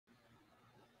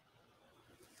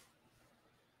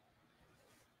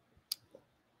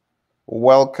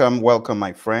Welcome, welcome,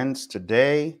 my friends.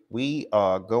 Today we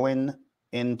are going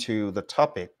into the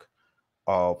topic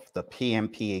of the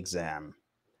PMP exam.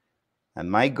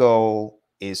 And my goal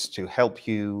is to help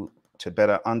you to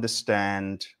better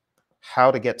understand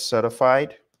how to get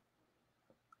certified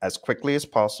as quickly as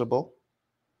possible,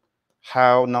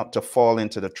 how not to fall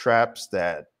into the traps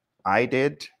that I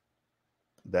did,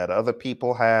 that other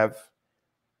people have,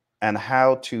 and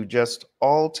how to just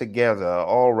all together,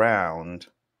 all round,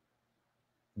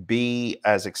 be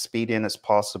as expedient as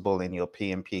possible in your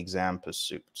PMP exam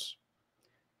pursuits.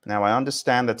 Now, I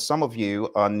understand that some of you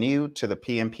are new to the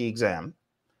PMP exam.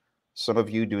 Some of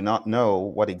you do not know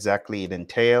what exactly it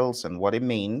entails and what it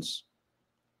means.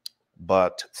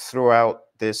 But throughout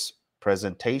this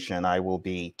presentation, I will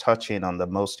be touching on the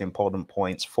most important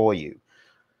points for you.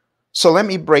 So let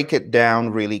me break it down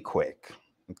really quick.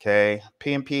 Okay,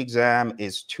 PMP exam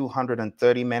is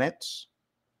 230 minutes,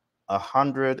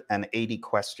 180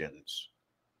 questions.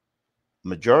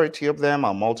 Majority of them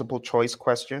are multiple choice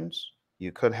questions.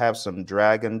 You could have some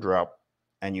drag and drop,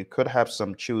 and you could have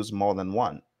some choose more than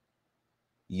one.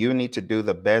 You need to do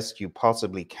the best you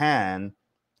possibly can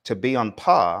to be on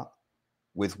par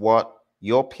with what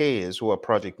your peers who are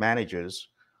project managers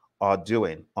are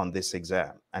doing on this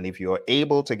exam. And if you're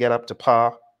able to get up to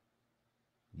par,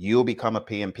 you'll become a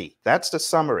PMP. That's the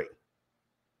summary.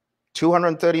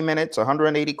 230 minutes,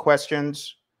 180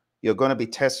 questions. You're going to be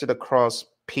tested across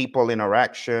people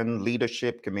interaction,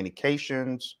 leadership,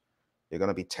 communications. You're going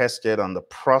to be tested on the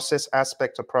process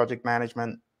aspect of project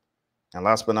management. And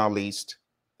last but not least,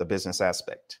 the business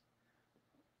aspect.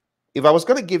 If I was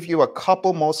going to give you a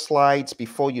couple more slides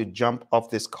before you jump off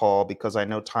this call, because I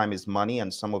know time is money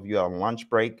and some of you are on lunch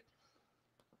break,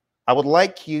 I would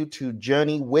like you to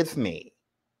journey with me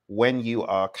when you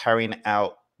are carrying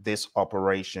out this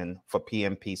operation for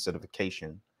PMP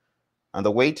certification. And the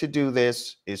way to do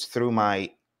this is through my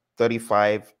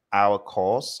 35-hour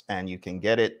course, and you can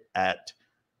get it at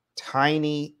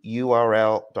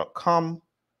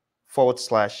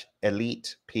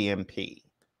tinyurl.com/elite PMP.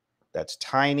 That's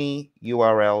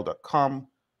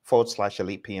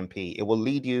tinyurl.com/elite PMP. It will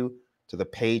lead you to the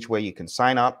page where you can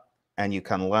sign up and you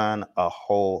can learn a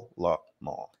whole lot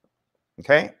more.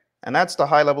 Okay? And that's the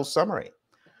high-level summary.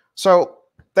 So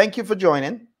thank you for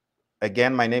joining.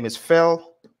 Again, my name is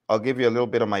Phil. I'll give you a little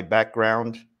bit of my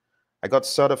background. I got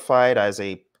certified as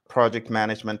a project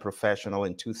management professional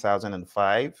in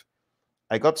 2005.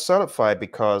 I got certified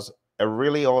because a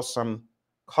really awesome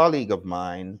colleague of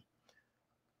mine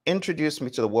introduced me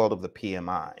to the world of the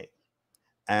PMI.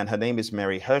 And her name is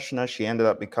Mary Hirschner. She ended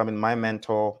up becoming my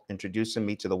mentor, introducing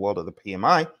me to the world of the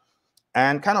PMI.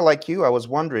 And kind of like you, I was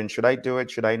wondering, should I do it?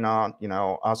 Should I not? You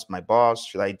know, ask my boss,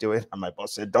 should I do it? And my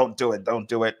boss said, don't do it, don't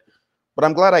do it. But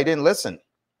I'm glad I didn't listen,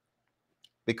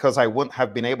 because I wouldn't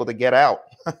have been able to get out.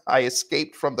 I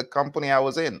escaped from the company I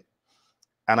was in.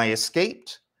 And I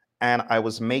escaped, and I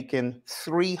was making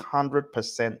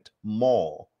 300%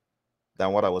 more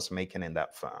than what I was making in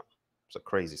that firm. It's a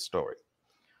crazy story.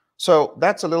 So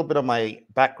that's a little bit of my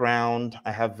background.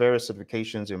 I have various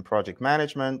certifications in project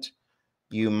management.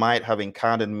 You might have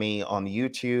encountered me on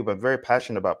YouTube. I'm very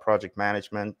passionate about project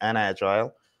management and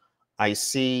agile. I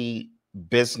see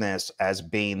business as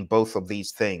being both of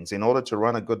these things. In order to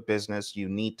run a good business, you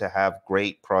need to have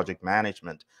great project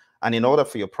management. And in order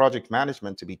for your project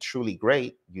management to be truly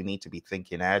great, you need to be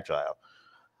thinking agile.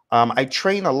 I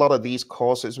train a lot of these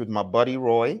courses with my buddy,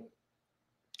 Roy.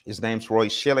 His name's Roy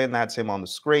Schilling. That's him on the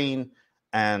screen.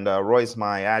 And Roy's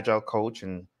my agile coach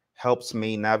and helps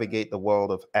me navigate the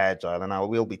world of agile. And I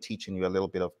will be teaching you a little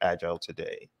bit of agile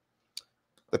today.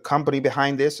 The company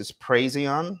behind this is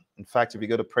Praizion. In fact, if you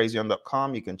go to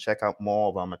praizion.com, you can check out more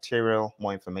of our material,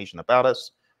 more information about us.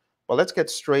 But let's get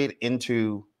straight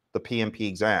into the PMP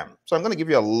exam. So I'm going to give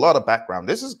you a lot of background.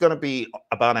 This is going to be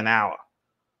about an hour.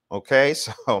 Okay,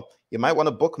 so you might want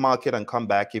to bookmark it and come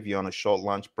back if you're on a short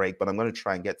lunch break, but I'm going to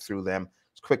try and get through them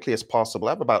as quickly as possible.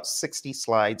 I have about 60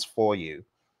 slides for you.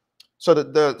 So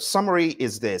the summary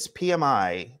is this.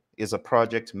 PMI is a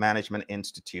project management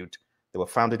institute. They were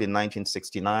founded in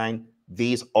 1969.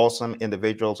 These awesome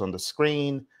individuals on the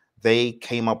screen, they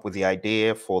came up with the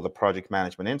idea for the Project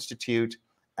Management Institute.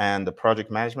 And the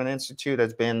Project Management Institute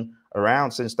has been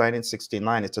around since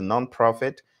 1969. It's a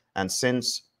nonprofit. And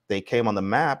since they came on the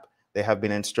map, they have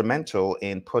been instrumental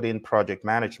in putting project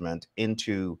management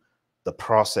into the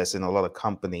process in a lot of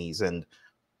companies and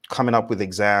coming up with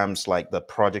exams like the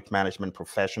Project Management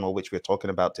Professional, which we're talking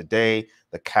about today,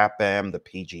 the CAPM, the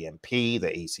PGMP, the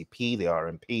ACP, the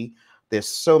RMP. There's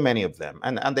so many of them,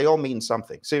 and they all mean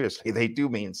something. Seriously, they do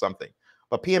mean something.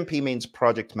 But PMP means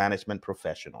Project Management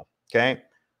Professional, okay?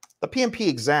 The PMP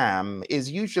exam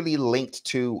is usually linked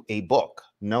to a book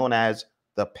known as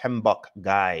the PMBOK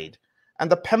Guide.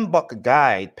 And the PMBOK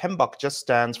Guide, PMBOK just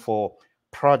stands for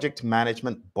Project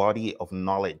Management Body of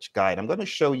Knowledge Guide. I'm going to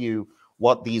show you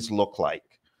what these look like.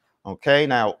 Okay,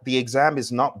 now the exam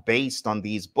is not based on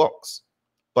these books,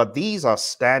 but these are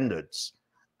standards.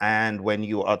 And when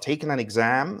you are taking an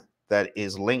exam that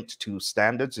is linked to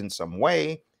standards in some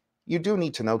way, you do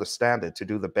need to know the standard to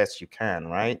do the best you can,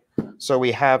 right? So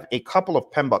we have a couple of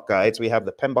PMBOK guides. We have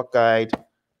the PMBOK Guide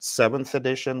 7th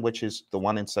edition, which is the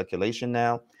one in circulation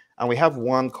now. And we have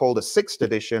one called the 6th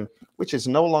edition, which is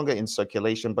no longer in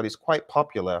circulation, but is quite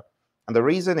popular. And the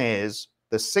reason is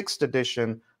the 6th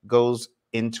edition goes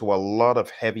into a lot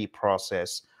of heavy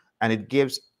process, and it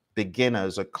gives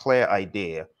beginners a clear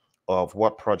idea of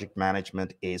what project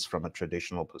management is from a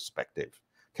traditional perspective.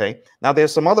 Okay, now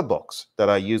there's some other books that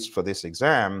are used for this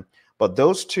exam, but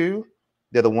those two,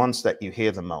 they're the ones that you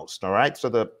hear the most. All right, so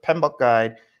the PMBOK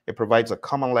Guide, it provides a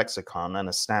common lexicon and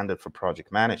a standard for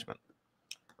project management.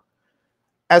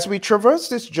 As we traverse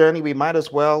this journey, we might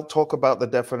as well talk about the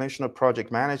definition of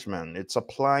project management. It's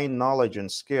applying knowledge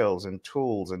and skills and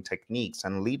tools and techniques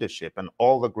and leadership and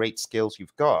all the great skills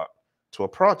you've got to a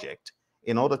project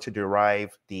in order to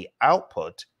derive the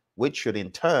output, which should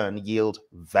in turn yield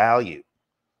value.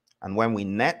 And when we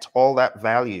net all that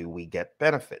value, we get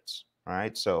benefits,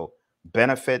 right? So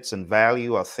benefits and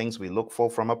value are things we look for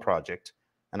from a project.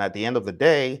 And at the end of the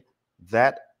day,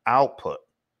 that output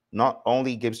not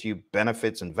only gives you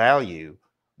benefits and value,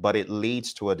 but it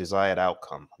leads to a desired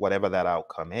outcome, whatever that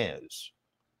outcome is.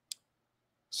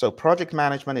 So project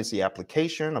management is the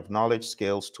application of knowledge,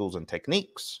 skills, tools, and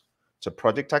techniques to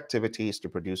project activities to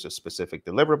produce a specific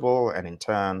deliverable, and in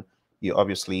turn, you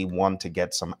obviously want to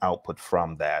get some output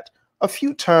from that. A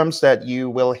few terms that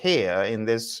you will hear in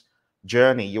this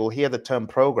journey, you'll hear the term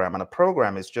program, and a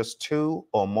program is just two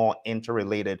or more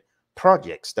interrelated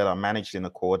projects that are managed in a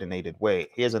coordinated way.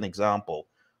 Here's an example.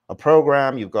 A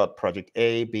program, you've got project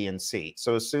A, B, and C.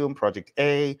 So assume project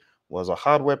A was a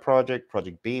hardware project,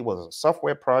 project B was a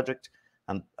software project,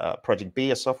 and project B,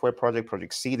 a software project,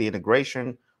 project C, the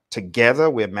integration. Together,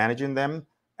 we're managing them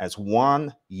as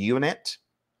one unit,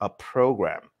 a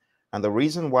program. And the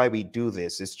reason why we do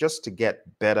this is just to get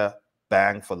better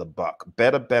bang for the buck,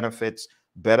 better benefits,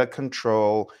 better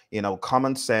control,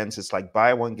 common sense. It's like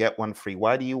buy one, get one free.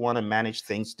 Why do you want to manage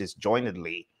things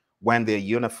disjointedly when they're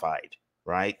unified,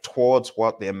 right? Towards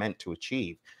what they're meant to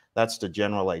achieve. That's the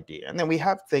general idea. And then we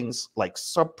have things like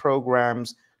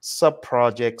sub-programs,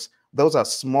 sub-projects. Those are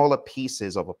smaller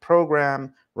pieces of a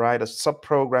program, right? A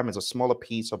sub-program is a smaller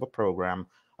piece of a program.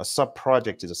 A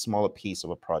sub-project is a smaller piece of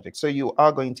a project. So you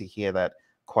are going to hear that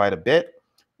quite a bit.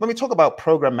 When we talk about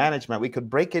program management, we could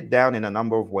break it down in a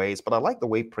number of ways, but I like the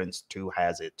way Prince 2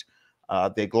 has it.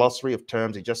 The glossary of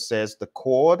terms, it just says the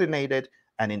coordinated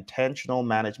and intentional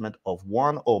management of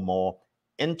one or more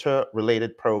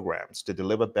interrelated programs to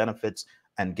deliver benefits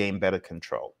and gain better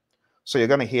control. So you're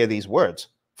going to hear these words.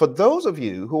 For those of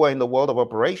you who are in the world of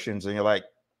operations and you're like,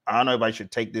 I don't know if I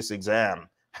should take this exam.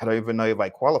 I don't even know if I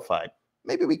qualify.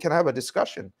 Maybe we can have a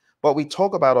discussion. But we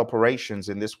talk about operations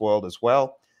in this world as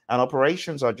well. And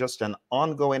operations are just an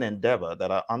ongoing endeavor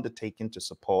that are undertaken to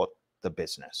support the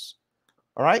business.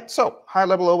 All right, so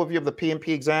high-level overview of the PMP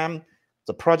exam. It's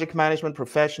a project management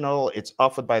professional. It's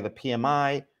offered by the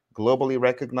PMI, globally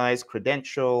recognized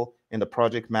credential in the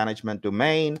project management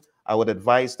domain. I would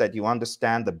advise that you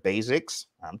understand the basics.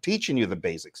 I'm teaching you the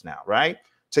basics now, right?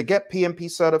 To get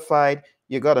PMP certified,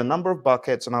 you got a number of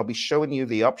buckets, and I'll be showing you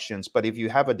the options. But if you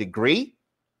have a degree,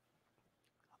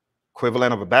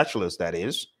 equivalent of a bachelor's, that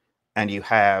is, and you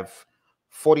have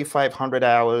 4,500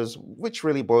 hours, which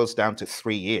really boils down to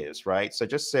 3 years, right? So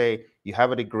just say you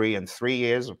have a degree and 3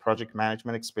 years of project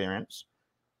management experience,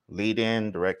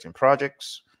 leading, directing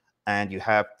projects, and you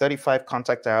have 35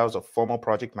 contact hours of formal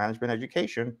project management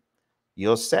education,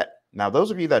 you're set. Now,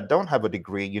 those of you that don't have a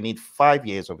degree, you need 5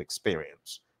 years of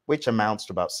experience, which amounts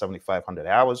to about 7,500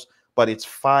 hours, but it's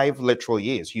 5 literal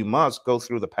years. You must go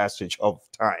through the passage of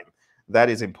time. That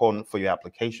is important for your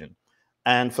application.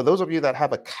 And for those of you that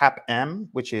have a CAP-M,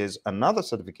 which is another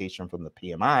certification from the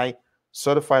PMI,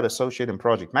 Certified Associate in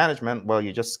Project Management, well,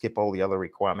 you just skip all the other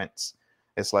requirements.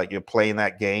 It's like you're playing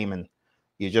that game and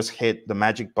you just hit the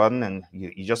magic button and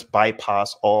you just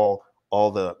bypass all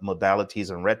the modalities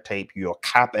and red tape. You're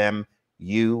CAP-M,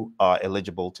 you are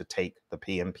eligible to take the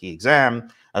PMP exam,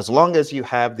 as long as you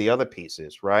have the other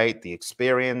pieces, right? The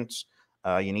experience,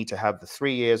 you need to have the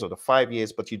 3 years or the 5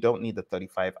 years, but you don't need the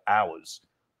 35 hours.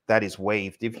 That is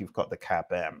waived if you've got the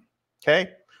CAP-M,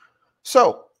 okay?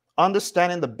 So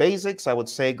Understanding the basics, I would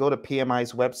say go to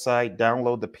PMI's website,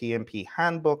 download the PMP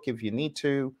handbook if you need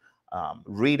to,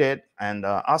 read it, and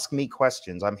ask me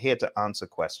questions. I'm here to answer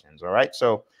questions, all right?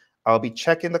 So I'll be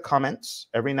checking the comments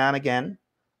every now and again.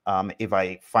 If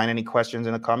I find any questions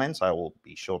in the comments, I will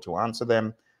be sure to answer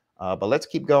them. But let's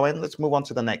keep going. Let's move on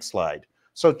to the next slide.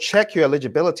 So check your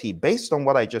eligibility based on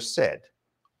what I just said.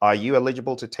 Are you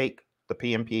eligible to take the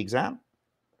PMP exam?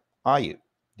 Are you?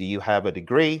 Do you have a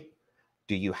degree?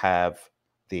 Do you have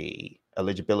the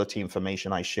eligibility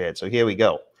information I shared? So here we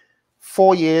go.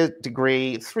 4-year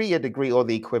degree, 3-year degree, or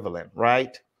the equivalent,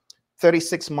 right?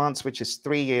 36 months, which is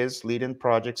 3 years, leading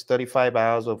projects, 35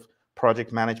 hours of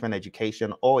project management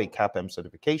education or a CAPM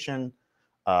certification.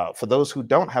 For those who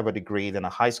don't have a degree, then a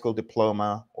high school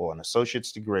diploma or an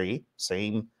associate's degree,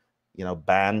 same,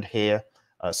 band here,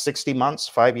 60 months,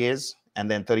 5 years, and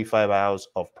then 35 hours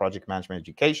of project management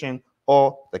education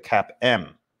or the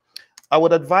CAPM. I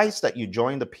would advise that you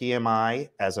join the PMI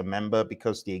as a member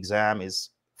because the exam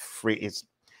is free.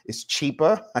 It's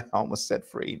cheaper. I almost said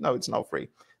free. No, it's not free.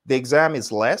 The exam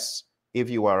is less if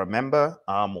you are a member.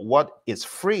 What is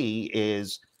free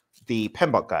is the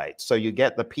PMBOK guide. So you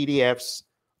get the PDFs,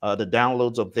 the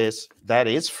downloads of this. That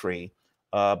is free,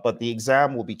 but the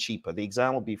exam will be cheaper. The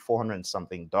exam will be $400 and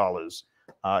something.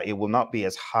 It will not be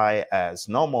as high as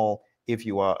normal if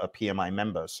you are a PMI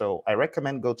member. So I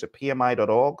recommend go to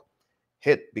pmi.org.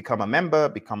 Hit become a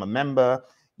member.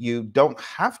 You don't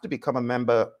have to become a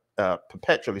member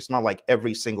perpetually. It's not like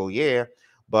every single year,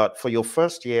 but for your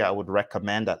first year, I would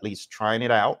recommend at least trying it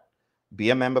out.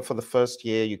 Be a member for the first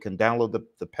year. You can download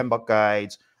the PMBOK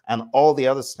guides and all the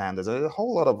other standards. There's a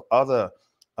whole lot of other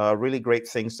really great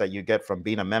things that you get from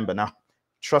being a member. Now,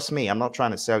 trust me, I'm not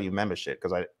trying to sell you membership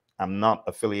because I'm not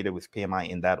affiliated with PMI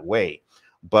in that way.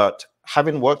 But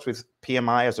having worked with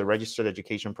PMI as a registered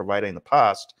education provider in the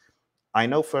past, I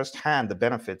know firsthand the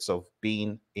benefits of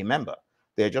being a member.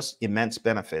 They're just immense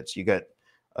benefits. You get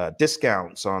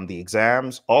discounts on the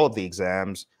exams, all of the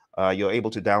exams. You're able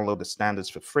to download the standards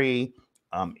for free.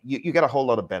 You get a whole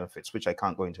lot of benefits, which I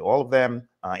can't go into all of them.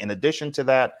 In addition to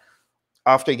that,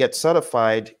 after you get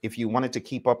certified, if you wanted to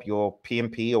keep up your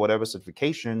PMP or whatever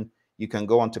certification, you can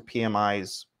go onto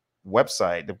PMI's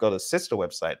website. They've got a sister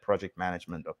website,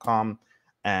 projectmanagement.com,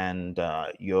 and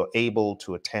you're able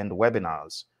to attend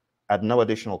webinars at no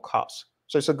additional cost.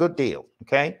 So it's a good deal,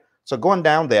 okay? So going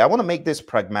down there, I want to make this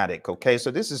pragmatic, okay?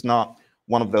 So this is not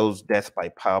one of those death by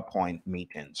PowerPoint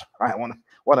meetings. I want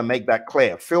to make that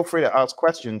clear. Feel free to ask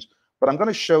questions, but I'm going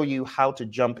to show you how to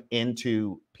jump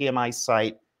into PMI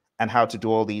site and how to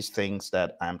do all these things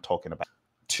that I'm talking about.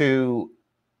 To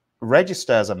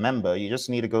register as a member, you just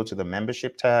need to go to the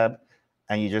membership tab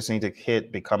and you just need to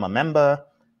hit become a member,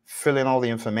 fill in all the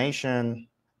information,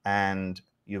 and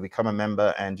you become a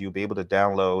member and you'll be able to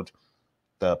download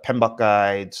the PMBOK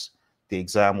guides. The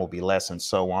exam will be less and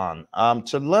so on.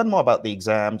 To learn more about the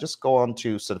exam, just go on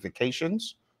to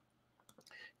certifications,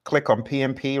 click on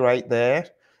PMP right there,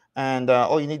 and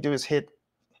all you need to do is hit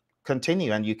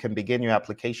continue and you can begin your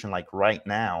application like right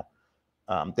now.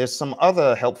 There's some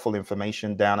other helpful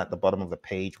information down at the bottom of the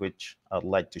page, which I'd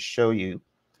like to show you.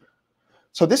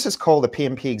 So this is called the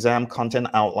PMP exam content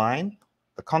outline.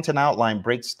 The content outline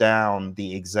breaks down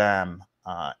the exam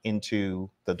into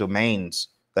the domains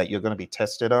that you're going to be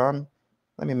tested on.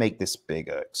 Let me make this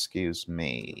bigger, excuse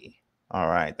me. All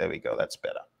right, there we go, that's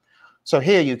better. So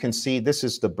here you can see this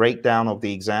is the breakdown of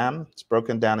the exam. It's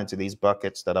broken down into these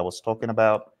buckets that I was talking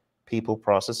about: people,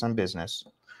 process, and business.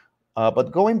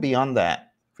 But going beyond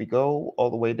that, if we go all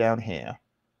the way down here,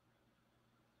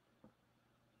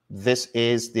 this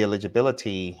is the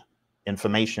eligibility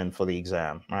information for the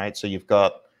exam, right? So you've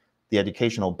got the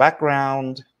educational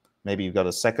background, maybe you've got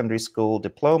a secondary school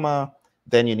diploma,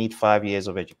 then you need 5 years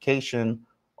of education,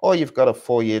 or you've got a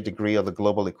 4-year degree or the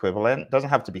global equivalent. It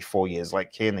doesn't have to be 4 years,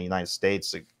 like here in the United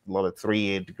States, a lot of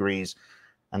 3-year degrees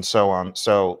and so on.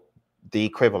 So the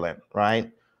equivalent,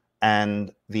 right?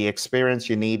 And the experience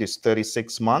you need is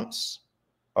 36 months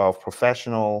of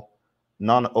professional,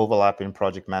 non-overlapping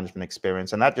project management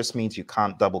experience. And that just means you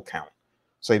can't double count.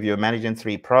 So if you're managing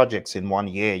 3 projects in 1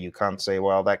 year, you can't say,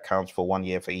 well, that counts for 1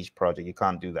 year for each project. You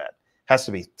can't do that. It has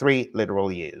to be 3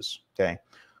 literal years, okay?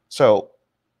 So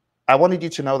I wanted you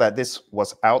to know that this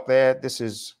was out there. This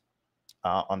is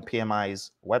on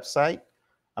PMI's website.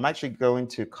 I'm actually going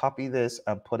to copy this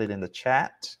and put it in the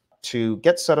chat. To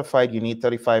get certified, you need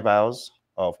 35 hours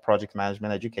of project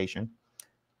management education.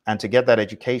 And to get that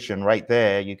education right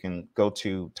there, you can go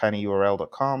to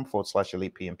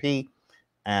tinyurl.com/elitepmp,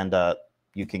 and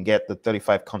you can get the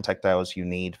 35 contact hours you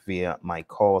need via my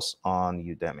course on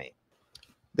Udemy.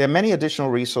 There are many additional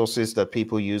resources that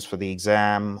people use for the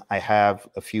exam. I have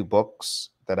a few books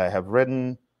that I have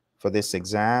written for this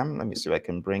exam. Let me see if I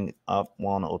can bring up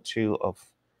one or two of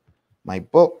my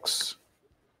books.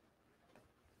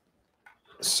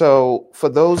 So for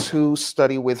those who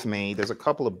study with me, there's a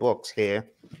couple of books here.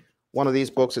 One of these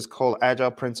books is called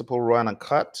Agile Principle, Run and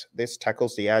Cut. This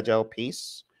tackles the Agile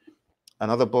piece.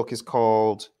 Another book is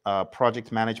called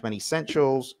Project Management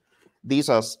Essentials. These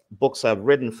are books I've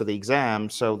written for the exam,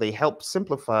 so they help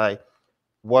simplify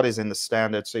what is in the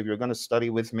standard. So if you're going to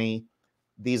study with me,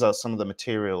 these are some of the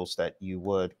materials that you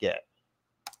would get.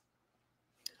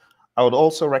 I would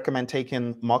also recommend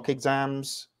taking mock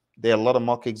exams. There are a lot of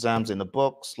mock exams in the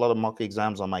books, a lot of mock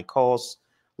exams on my course,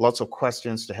 lots of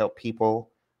questions to help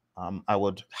people. I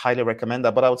would highly recommend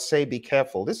that, but I would say be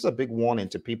careful. This is a big warning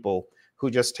to people who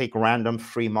just take random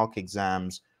free mock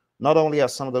exams. Not only are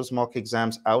some of those mock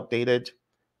exams outdated,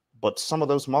 but some of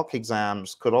those mock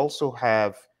exams could also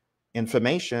have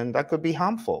information that could be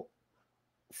harmful.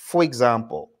 For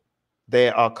example,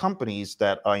 there are companies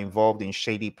that are involved in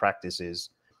shady practices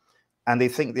and they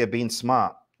think they're being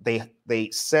smart. They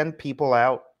send people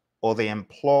out or they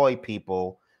employ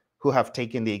people who have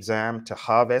taken the exam to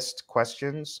harvest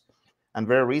questions. And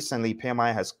very recently,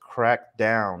 PMI has cracked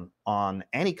down on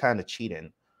any kind of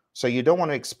cheating. So you don't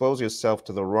want to expose yourself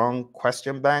to the wrong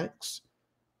question banks.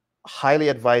 Highly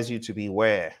advise you to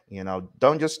beware.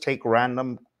 Don't just take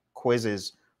random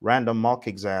quizzes, random mock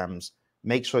exams.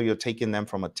 Make sure you're taking them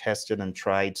from a tested and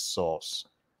tried source.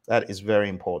 That is very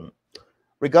important.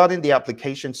 Regarding the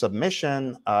application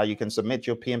submission, you can submit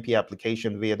your PMP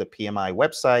application via the PMI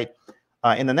website.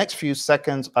 In the next few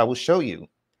seconds, I will show you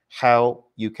how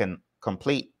you can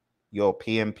complete your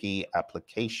PMP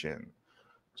application.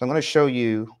 So I'm going to show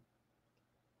you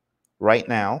right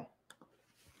now.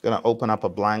 I'm going to open up a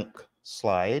blank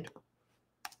slide,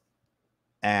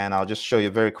 and I'll just show you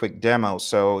a very quick demo.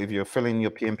 So if you're filling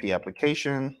your PMP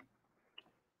application,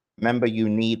 remember you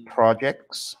need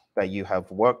projects that you have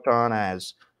worked on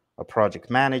as a project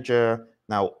manager.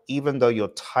 Now, even though your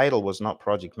title was not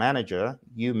project manager,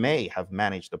 you may have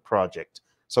managed a project.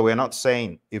 So we're not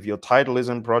saying if your title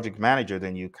isn't project manager,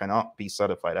 then you cannot be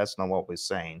certified. That's not what we're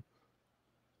saying.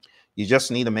 You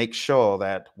just need to make sure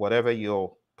that whatever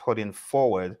you're putting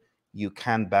forward, you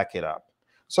can back it up.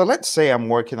 So let's say I'm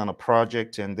working on a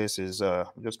project, and this is, I'm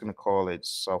just going to call it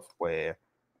software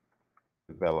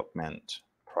development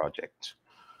project.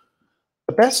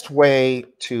 The best way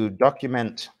to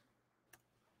document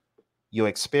your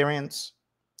experience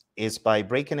is by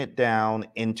breaking it down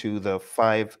into the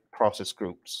 5 process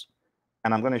groups.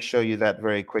 And I'm going to show you that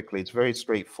very quickly. It's very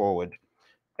straightforward.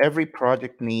 Every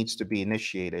project needs to be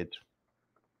initiated,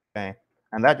 okay?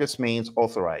 And that just means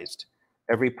authorized.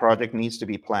 Every project needs to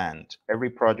be planned. Every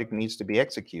project needs to be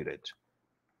executed.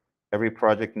 Every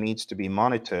project needs to be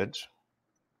monitored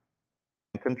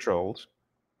and controlled.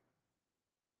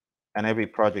 And every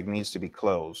project needs to be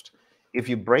closed. If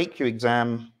you break your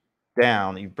exam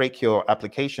down, you break your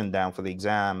application down for the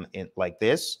exam like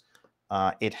this,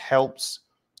 it helps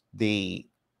the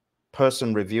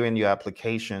person reviewing your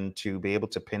application to be able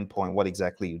to pinpoint what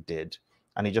exactly you did,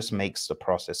 and it just makes the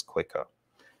process quicker.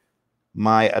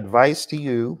 My advice to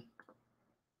you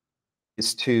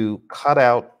is to cut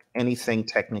out anything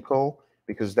technical,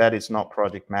 because that is not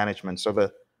project management. So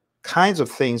the kinds of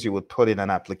things you would put in an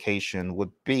application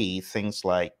would be things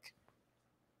like,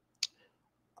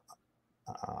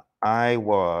 I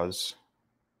was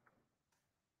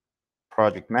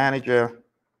project manager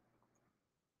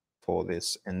for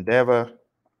this endeavor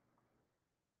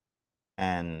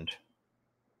and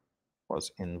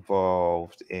was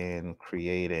involved in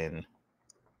creating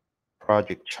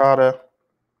project charter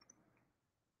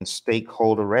and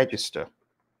stakeholder register.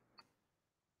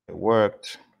 I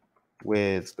worked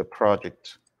with the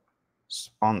project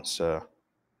sponsor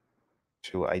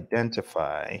to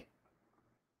identify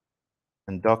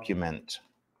and document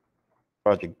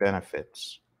project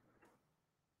benefits.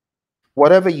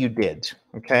 Whatever you did,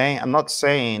 okay? I'm not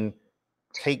saying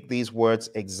take these words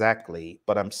exactly,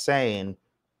 but I'm saying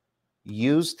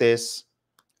use this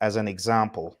as an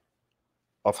example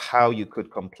of how you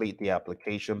could complete the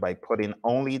application by putting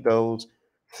only those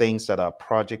things that are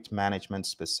project management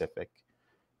specific.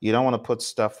 You don't want to put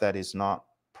stuff that is not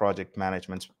project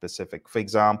management specific. For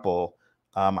example,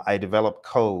 I developed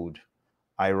code,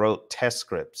 I wrote test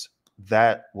scripts.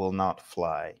 That will not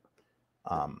fly.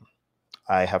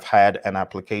 I have had an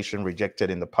application rejected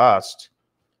in the past,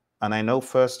 and I know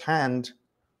firsthand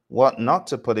what not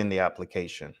to put in the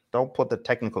application. Don't put the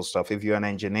technical stuff. If you're an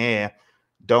engineer,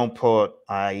 don't put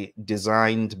I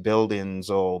designed buildings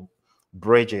or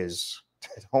bridges.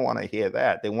 They don't want to hear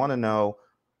that. They want to know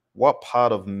what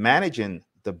part of managing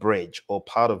the bridge or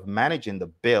part of managing the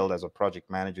build as a project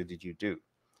manager did you do?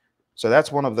 So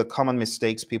that's one of the common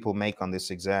mistakes people make on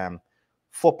this exam.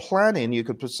 For planning, you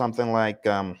could put something like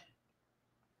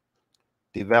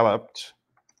developed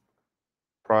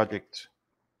project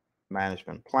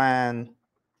management plan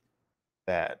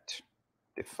that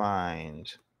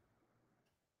defined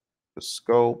the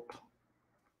scope,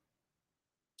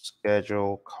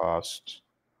 schedule, cost,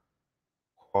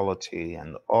 quality,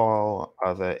 and all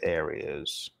other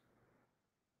areas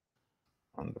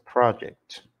on the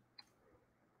project.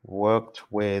 Worked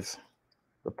with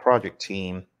the project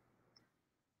team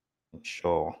to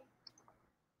ensure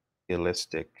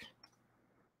realistic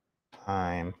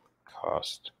time,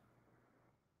 cost,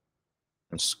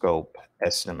 and scope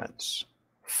estimates.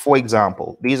 For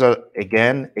example, these are,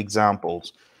 again,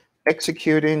 examples.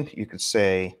 Executing, you could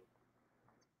say,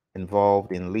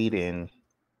 involved in leading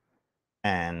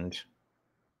and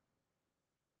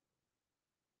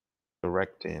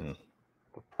directing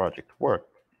the project work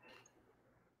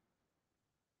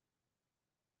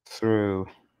through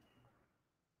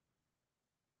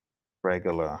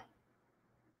regular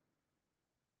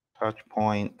touch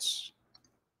points,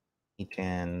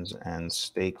 meetings, and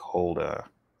stakeholder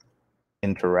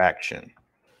interaction.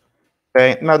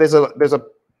 Okay, now there's a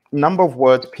number of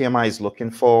words PMI is looking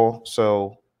for,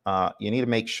 so you need to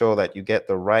make sure that you get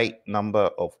the right number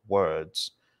of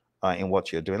words in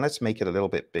what you're doing. Let's make it a little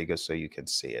bit bigger so you can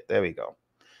see it. There we go.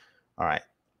 All right,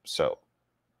 so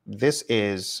this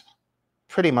is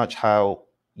pretty much how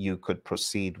you could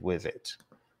proceed with it.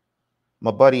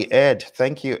 My buddy Ed,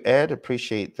 thank you, Ed.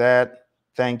 Appreciate that.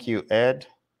 Thank you, Ed.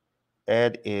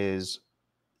 Ed is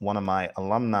one of my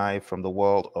alumni from the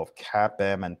world of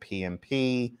CAPM and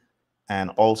PMP,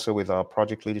 and also with our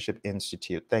Project Leadership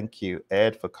Institute. Thank you,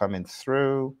 Ed, for coming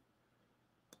through.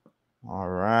 All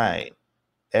right.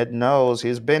 Ed knows,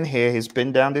 he's been here, he's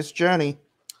been down this journey.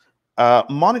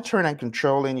 Monitoring and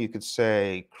controlling, you could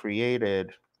say,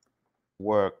 created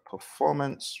work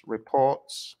performance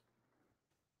reports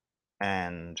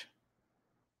and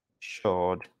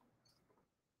showed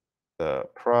the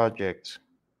project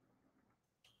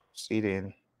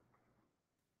proceeding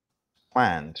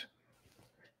planned.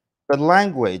 The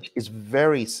language is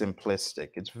very simplistic.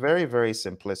 It's very, very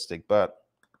simplistic, but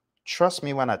trust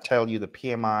me when I tell you the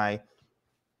PMI,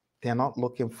 they're not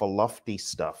looking for lofty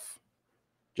stuff.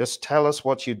 Just tell us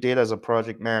what you did as a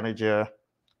project manager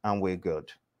and we're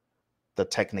good. The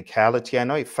technicality, I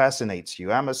know it fascinates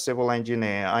you. I'm a civil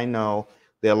engineer. I know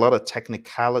there are a lot of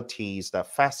technicalities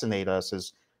that fascinate us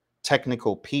as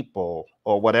technical people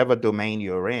or whatever domain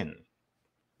you're in.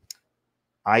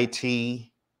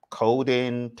 IT,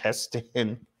 coding,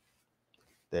 testing,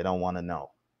 they don't want to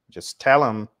know. Just tell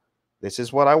them, this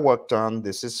is what I worked on.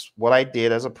 This is what I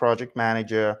did as a project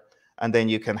manager. And then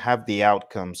you can have the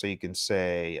outcome. So you can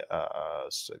say,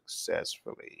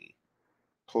 successfully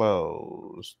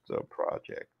closed the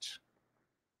project.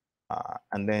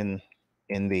 And then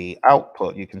in the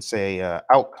output, you can say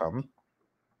outcome,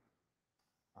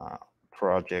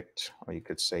 project, or you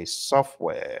could say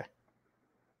software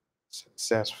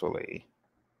successfully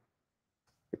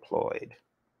deployed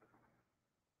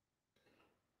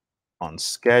on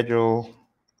schedule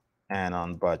and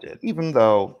on budget, even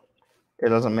though it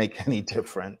doesn't make any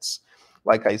difference.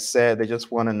 Like I said, they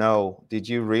just want to know, did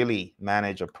you really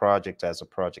manage a project as a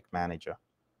project manager?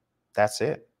 That's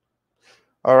it.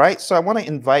 All right, so I want to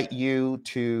invite you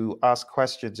to ask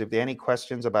questions. If there are any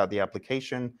questions about the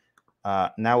application,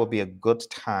 now would be a good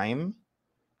time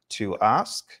to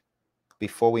ask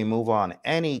before we move on.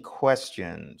 Any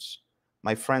questions?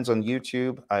 My friends on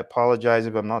YouTube, I apologize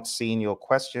if I'm not seeing your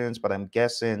questions, but I'm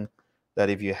guessing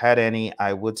that if you had any,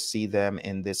 I would see them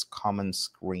in this common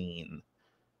screen.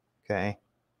 Okay,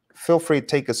 feel free to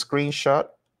take a screenshot.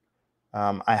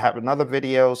 I have another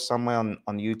video somewhere on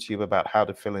YouTube about how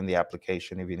to fill in the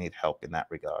application if you need help in that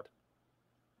regard.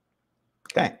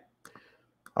 Okay.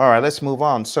 All right, let's move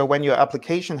on. So when your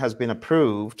application has been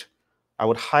approved, I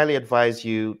would highly advise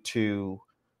you to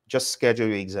just schedule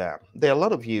your exam. There are a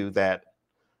lot of you that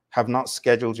have not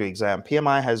scheduled your exam.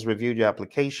 PMI has reviewed your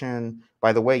application.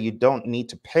 By the way, you don't need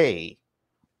to pay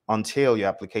until your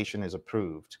application is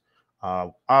approved.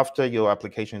 After your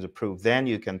application is approved, then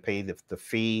you can pay the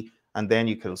fee, and then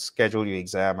you can schedule your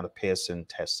exam at a Pearson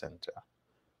Test Center.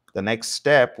 The next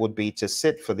step would be to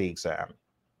sit for the exam.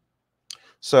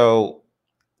 So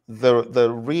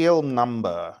the real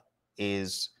number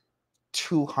is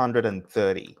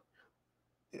 230.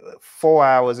 4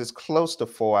 hours is close to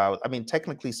 4 hours. I mean,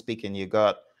 technically speaking, you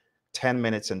got 10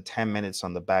 minutes and 10 minutes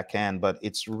on the back end, but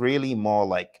it's really more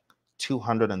like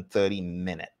 230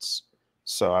 minutes.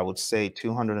 So I would say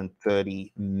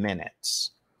 230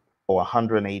 minutes or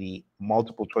 180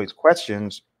 multiple choice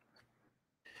questions.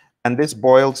 And this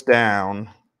boils down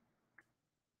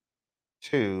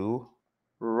to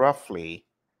roughly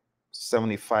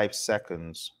 75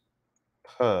 seconds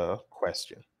per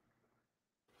question.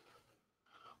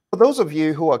 For those of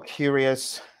you who are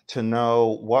curious to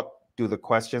know what do the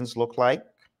questions look like,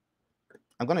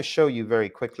 I'm going to show you very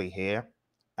quickly here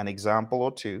an example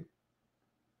or two.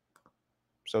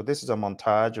 So this is a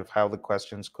montage of how the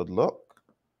questions could look.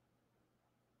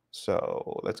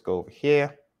 So let's go over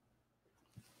here.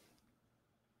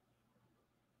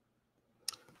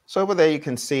 So over there you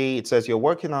can see it says you're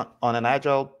working on an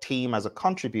agile team as a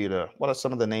contributor. What are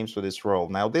some of the names for this role?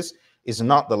 Now this is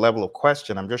not the level of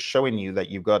question. I'm just showing you that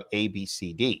you've got A, B,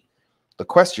 C, D. The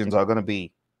questions are going to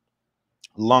be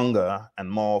longer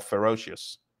and more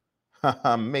ferocious.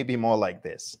 Maybe more like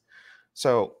this.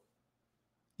 So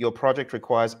your project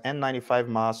requires N95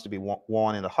 masks to be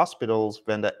worn in the hospitals.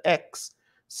 Vendor X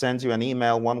sends you an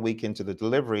email 1 week into the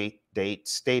delivery date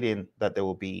stating that there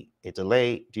will be a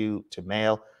delay due to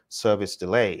mail service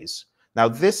delays. Now,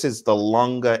 this is the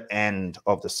longer end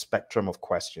of the spectrum of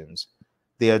questions.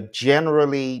 They are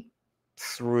generally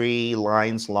 3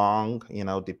 lines long,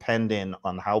 depending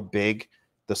on how big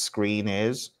the screen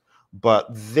is. But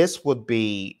this would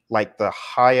be like the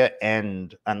higher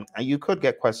end, and you could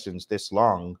get questions this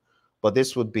long, but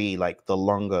this would be like the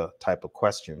longer type of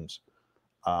questions.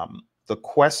 The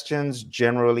questions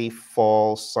generally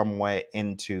fall somewhere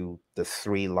into the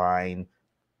 3-line,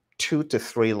 2 to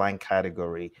 3 line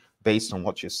category based on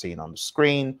what you're seeing on the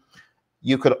screen.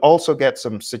 You could also get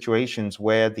some situations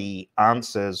where the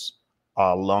answers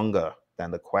are longer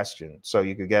than the question. So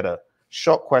you could get a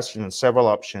short question and several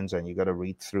options, and you got to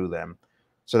read through them.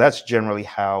 So that's generally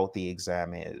how the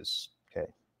exam is.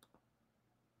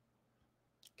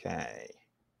 Okay.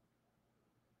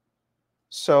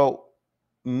 So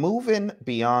moving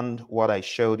beyond what I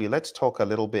showed you, let's talk a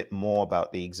little bit more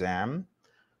about the exam.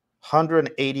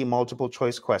 180 multiple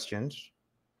choice questions,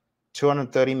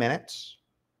 230 minutes.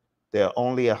 There are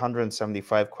only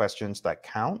 175 questions that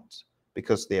count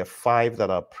because there are 5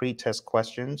 that are pre-test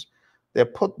questions. They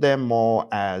put them more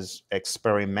as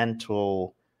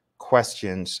experimental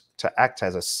questions to act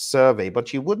as a survey,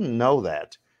 but you wouldn't know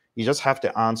that. You just have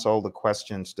to answer all the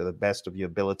questions to the best of your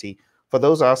ability. For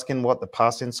those asking what the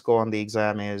passing score on the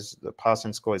exam is, the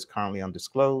passing score is currently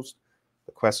undisclosed.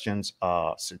 The questions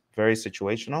are very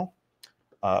situational.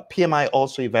 PMI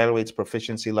also evaluates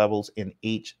proficiency levels in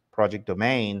each project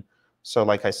domain. So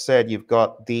like I said, you've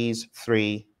got these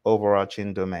 3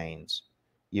 overarching domains.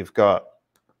 You've got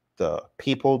the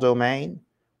people domain,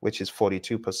 which is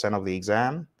 42% of the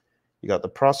exam. You got the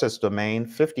process domain,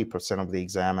 50% of the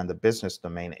exam, and the business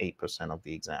domain, 8% of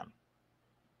the exam.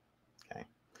 Okay.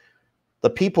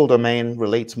 The people domain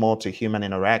relates more to human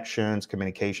interactions,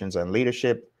 communications, and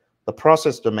leadership. The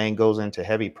process domain goes into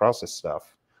heavy process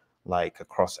stuff, like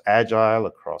across agile,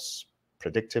 across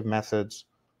predictive methods.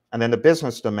 And then the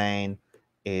business domain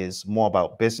is more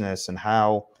about business and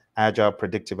how agile,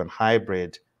 predictive, and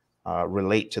hybrid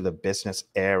relate to the business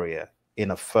area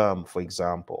in a firm, for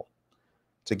example.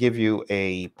 To give you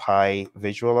a pie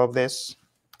visual of this,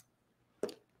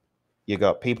 you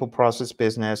got people, process,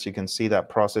 business. You can see that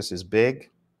process is big,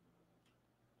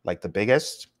 like the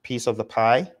biggest piece of the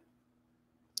pie.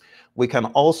 We can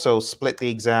also split the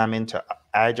exam into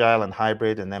agile and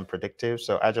hybrid and then predictive.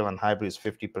 So agile and hybrid is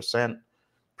 50%.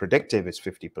 Predictive is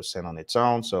 50% on its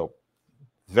own. So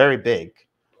very big.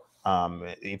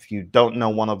 If you don't know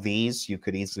one of these, you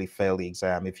could easily fail the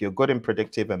exam. If you're good in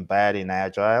predictive and bad in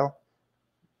agile,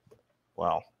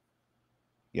 well,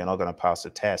 you're not going to pass the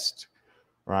test,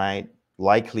 right?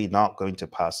 Likely not going to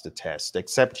pass the test,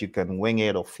 except you can wing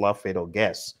it or fluff it or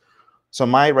guess. So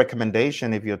my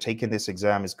recommendation, if you're taking this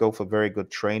exam, is go for very good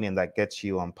training that gets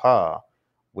you on par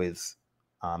with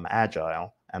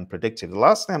agile and predictive. The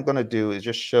last thing I'm going to do is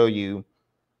just show you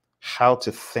how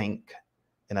to think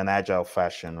in an agile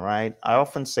fashion, right? I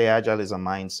often say agile is a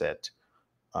mindset.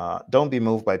 Don't be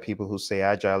moved by people who say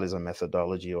agile is a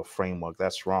methodology or framework.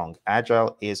 That's wrong.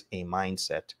 Agile is a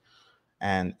mindset,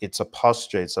 and it's a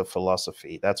posture, it's a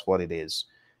philosophy. That's what it is.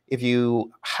 If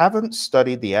you haven't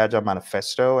studied the Agile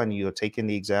Manifesto and you're taking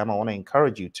the exam, I want to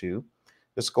encourage you to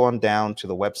just go on down to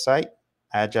the website,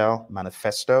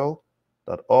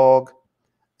 agilemanifesto.org,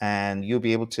 and you'll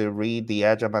be able to read the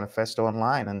Agile Manifesto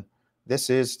online. And this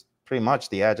is pretty much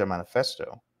the Agile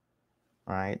Manifesto,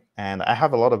 right? And I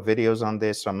have a lot of videos on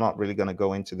this, so I'm not really going to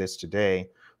go into this today.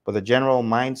 But the general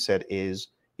mindset is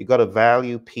You got to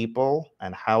value people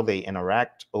and how they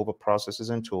interact over processes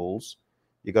and tools.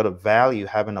 You got to value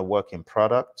having a working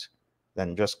product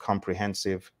than just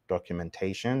comprehensive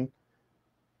documentation.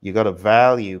 You got to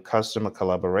value customer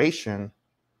collaboration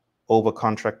over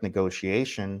contract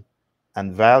negotiation,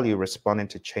 and value responding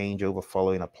to change over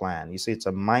following a plan. You see, it's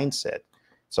a mindset,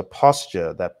 it's a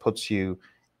posture that puts you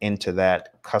into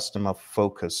that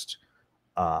customer-focused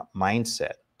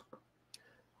mindset.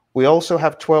 We also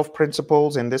have 12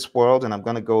 principles in this world, and I'm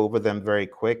going to go over them very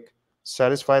quick.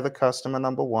 Satisfy the customer,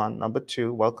 number one. Number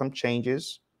two, welcome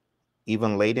changes,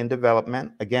 even late in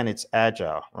development. Again, it's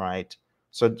agile, right?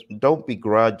 So don't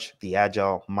begrudge the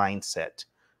agile mindset.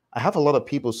 I have a lot of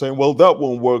people saying, well, that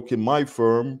won't work in my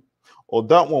firm, or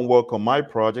that won't work on my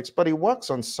projects, but it works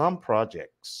on some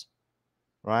projects,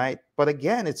 right? But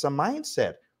again, it's a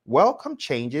mindset. Welcome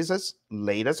changes as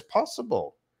late as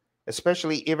possible,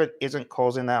 especially if it isn't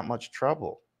causing that much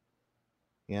trouble.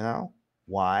 You know,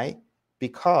 why?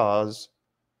 Because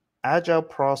agile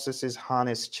processes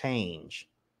harness change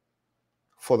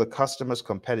for the customer's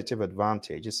competitive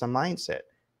advantage. It's a mindset.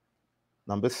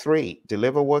 Number three,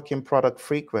 deliver working product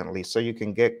frequently so you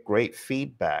can get great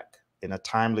feedback in a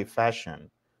timely fashion.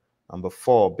 Number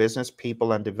four, business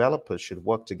people and developers should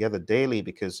work together daily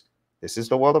because this is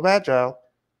the world of agile.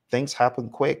 Things happen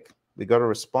quick. We got to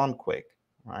respond quick,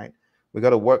 right? We got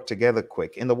to work together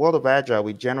quick. In the world of agile,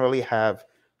 we generally have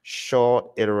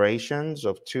short iterations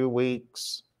of 2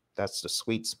 weeks. That's the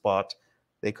sweet spot.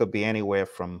 They could be anywhere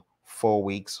from 4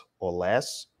 weeks or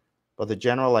less. But the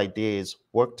general idea is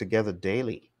work together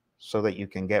daily so that you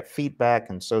can get feedback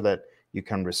and so that you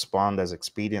can respond as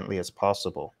expediently as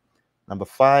possible. Number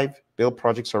five, build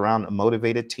projects around a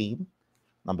motivated team.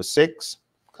 Number six,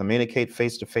 communicate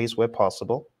face-to-face where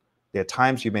possible. There are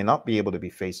times you may not be able to be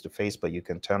face-to-face, but you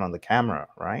can turn on the camera,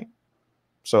 right?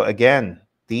 So again,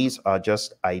 these are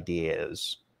just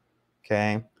ideas,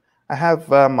 okay? I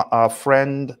have our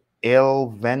friend Il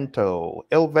Vento.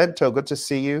 Il Vento, good to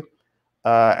see you.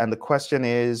 And the question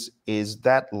is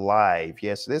that live?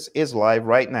 Yes, this is live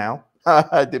right now.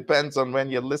 It depends on when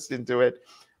you're listening to it,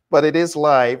 but it is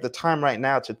live. The time right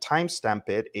now to timestamp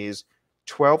it is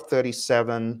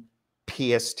 12:37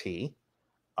 PST.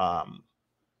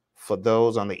 For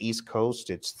those on the East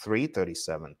Coast, it's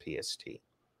 3:37 PST.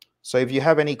 So if you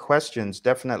have any questions,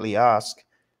 definitely ask,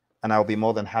 and I'll be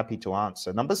more than happy to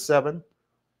answer. Number seven,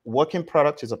 working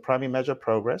product is a primary measure of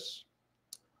progress.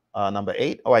 Number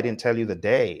eight, oh, I didn't tell you the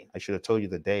day. I should have told you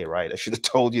the day, right? I should have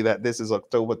told you that this is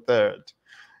October 3rd.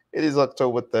 It is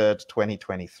October 3rd,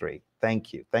 2023.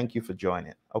 Thank you. Thank you for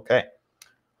joining. Okay.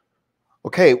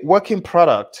 Okay, working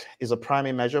product is a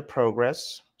primary measure of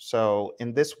progress. So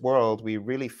in this world, we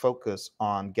really focus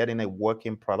on getting a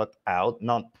working product out,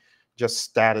 not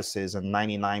just statuses and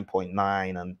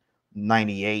 99.9 and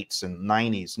 98s and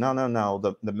 90s. No, no, no.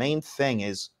 The main thing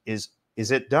is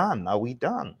it done? Are we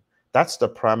done? That's the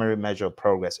primary measure of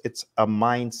progress. It's a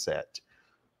mindset.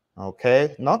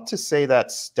 Okay, not to say that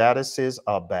statuses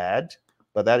are bad,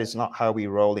 but that is not how we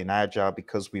roll in Agile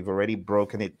because we've already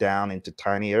broken it down into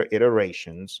tinier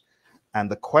iterations.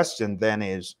 And the question then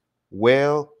is,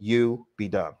 will you be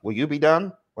done? Will you be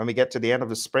done when we get to the end of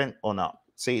the sprint or not?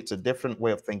 See, it's a different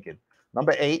way of thinking.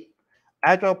 Number eight,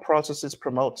 Agile processes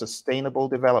promote sustainable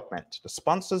development. The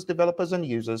sponsors, developers, and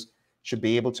users should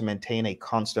be able to maintain a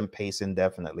constant pace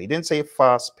indefinitely. It didn't say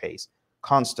fast pace,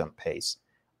 constant pace.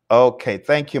 Okay,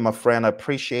 thank you, my friend. I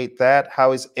appreciate that.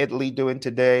 How is Italy doing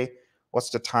today? What's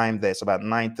the time there? It's about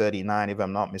 9:39, if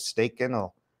I'm not mistaken,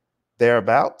 or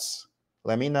thereabouts.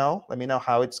 Let me know. Let me know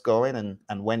how it's going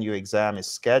and when your exam is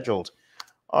scheduled.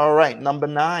 All right, number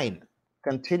nine,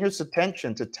 continuous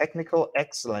attention to technical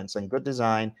excellence and good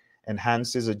design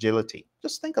enhances agility.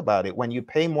 Just think about it. When you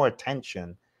pay more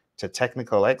attention to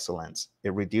technical excellence,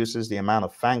 it reduces the amount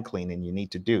of fan cleaning you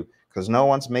need to do because no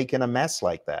one's making a mess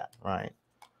like that, right?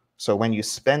 So when you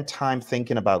spend time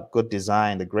thinking about good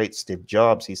design, the great Steve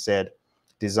Jobs, he said,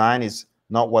 design is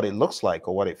not what it looks like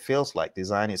or what it feels like.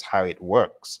 Design is how it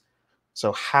works.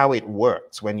 So how it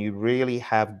works, when you really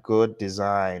have good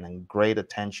design and great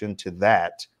attention to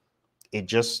that, it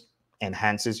just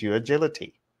enhances your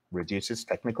agility, reduces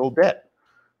technical debt.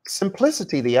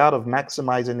 Simplicity, the art of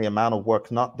maximizing the amount of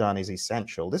work not done, is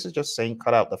essential. This is just saying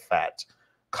cut out the fat.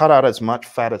 Cut out as much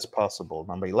fat as possible.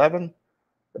 Number 11,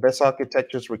 the best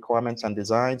architectures, requirements, and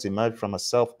designs emerge from a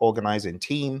self-organizing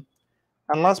team.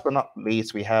 And last but not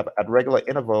least, we have at regular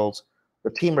intervals,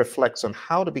 the team reflects on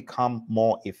how to become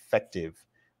more effective,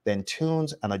 then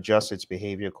tunes and adjusts its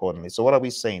behavior accordingly. So what are we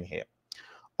saying here?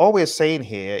 All we're saying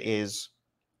here is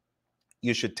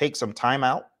you should take some time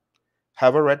out,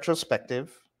 have a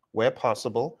retrospective where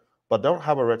possible, but don't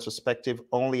have a retrospective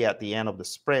only at the end of the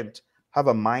sprint. Have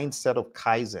a mindset of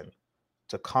Kaizen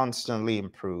to constantly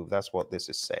improve. That's what this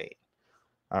is saying.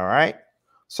 All right.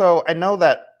 So I know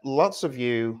that lots of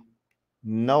you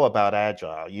know about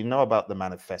Agile, you know about the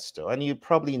manifesto, and you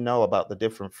probably know about the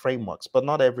different frameworks, but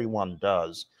not everyone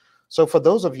does. So for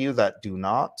those of you that do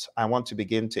not, I want to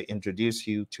begin to introduce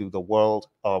you to the world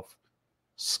of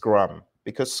Scrum,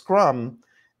 because Scrum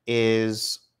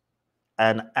is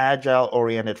an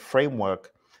Agile-oriented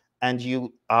framework, and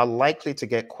you are likely to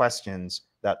get questions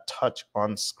that touch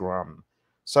on Scrum.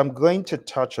 So I'm going to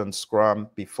touch on Scrum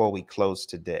before we close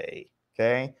today,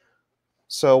 okay?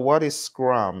 So what is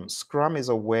Scrum? Scrum is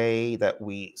a way that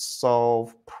we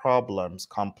solve problems,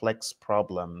 complex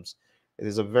problems. It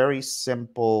is a very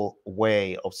simple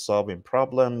way of solving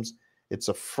problems. It's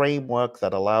a framework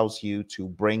that allows you to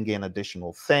bring in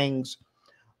additional things,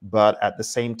 but at the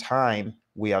same time,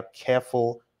 we are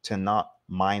careful to not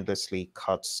mindlessly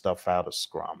cut stuff out of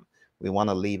Scrum. We want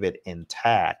to leave it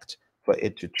intact for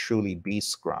it to truly be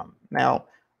Scrum. Now,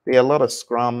 there are a lot of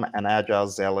Scrum and Agile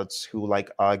zealots who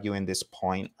like arguing this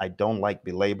point. I don't like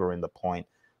belaboring the point.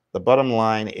 The bottom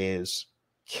line is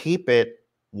keep it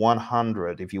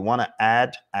 100. If you want to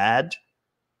add.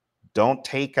 Don't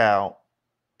take out,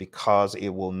 because it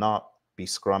will not be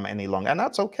Scrum any longer. And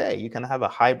that's okay. You can have a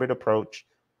hybrid approach,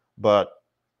 but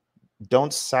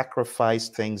don't sacrifice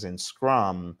things in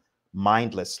Scrum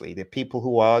mindlessly. The people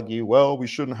who argue, well, we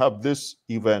shouldn't have this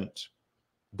event.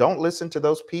 Don't listen to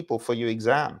those people for your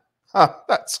exam.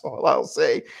 That's all I'll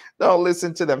say. Don't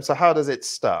listen to them. So how does it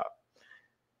start?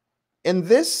 In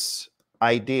this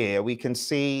idea, we can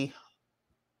see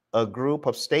a group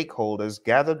of stakeholders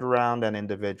gathered around an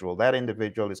individual. That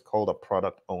individual is called a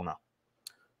product owner.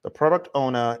 The product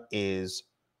owner is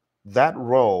that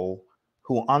role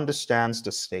who understands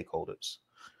the stakeholders.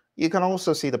 You can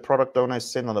also see the product owner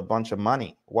is sitting on a bunch of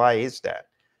money. Why is that?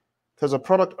 Because a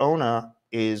product owner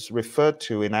is referred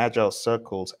to in Agile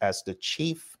circles as the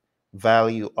chief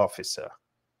value officer.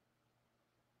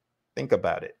 Think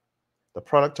about it. The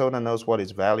product owner knows what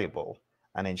is valuable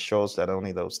and ensures that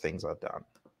only those things are done.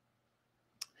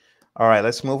 All right,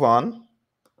 let's move on.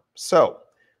 So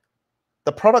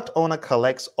the product owner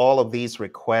collects all of these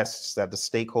requests that the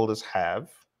stakeholders have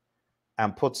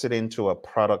and puts it into a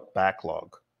product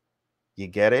backlog. You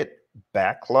get it?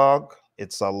 Backlog.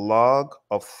 It's a log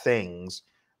of things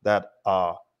that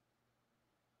are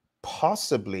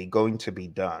possibly going to be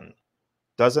done.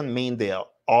 Doesn't mean they are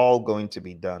all going to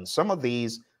be done. Some of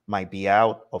these might be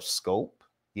out of scope.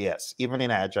 Yes, even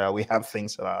in Agile, we have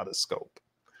things that are out of scope.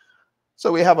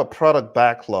 So we have a product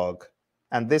backlog,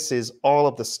 and this is all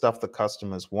of the stuff the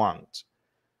customers want.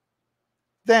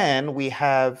 Then we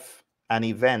have an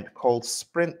event called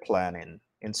sprint planning.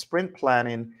 In sprint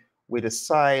planning, we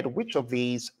decide which of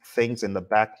these things in the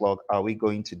backlog are we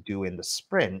going to do in the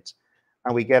sprint,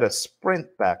 and we get a sprint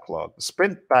backlog. The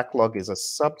sprint backlog is a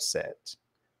subset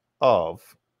of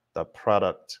the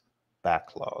product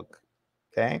backlog,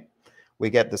 okay? We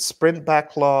get the sprint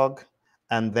backlog,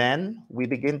 and then we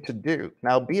begin to do.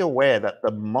 Now, be aware that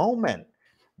the moment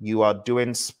you are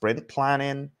doing sprint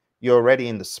planning, you're already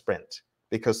in the sprint,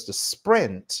 because the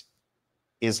sprint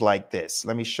is like this.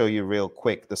 Let me show you real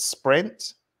quick. The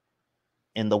sprint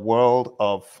in the world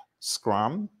of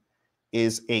Scrum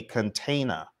is a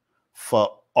container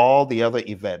for all the other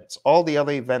events. All the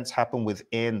other events happen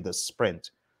within the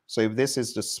sprint. So if this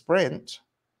is the sprint,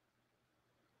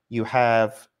 you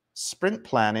have sprint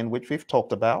planning, which we've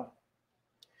talked about.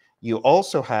 You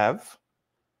also have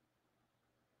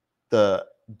the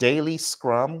daily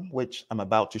Scrum, which I'm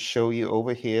about to show you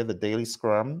over here, the daily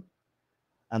Scrum.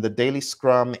 And the daily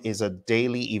Scrum is a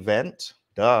daily event.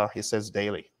 Duh, it says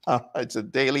daily. It's a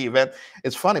daily event.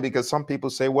 It's funny because some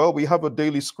people say, well, we have a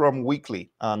daily Scrum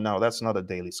weekly. No, that's not a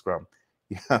daily Scrum.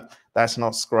 Yeah, that's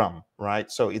not Scrum,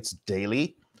 right? So it's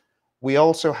daily. We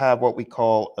also have what we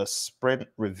call a sprint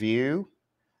review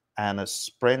and a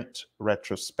sprint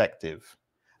retrospective.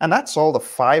 And that's all the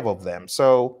 5 of them.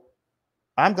 So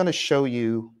I'm going to show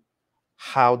you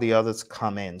how the others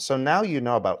come in. So now you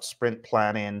know about sprint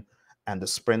planning and the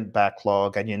sprint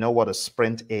backlog, and you know what a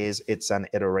sprint is. It's an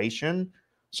iteration.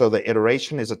 So the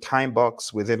iteration is a time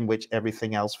box within which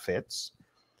everything else fits.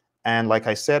 And like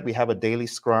I said, we have a daily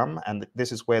Scrum, and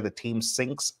this is where the team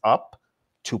syncs up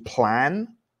to plan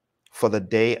for the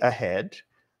day ahead.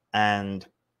 And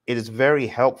it is very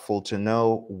helpful to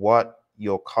know what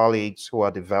your colleagues who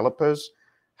are developers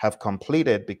have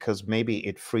completed, because maybe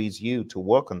it frees you to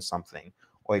work on something,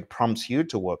 or it prompts you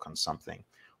to work on something.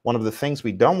 One of the things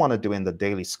we don't want to do in the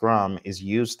daily Scrum is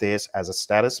use this as a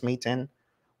status meeting.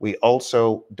 We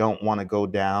also don't want to go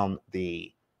down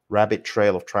the rabbit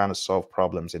trail of trying to solve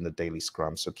problems in the daily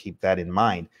scrum. So keep that in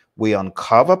mind. We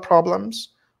uncover problems,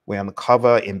 we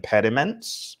uncover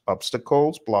impediments,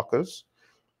 obstacles, blockers.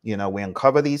 You know, we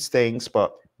uncover these things,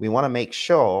 but we want to make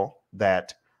sure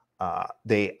that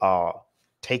they are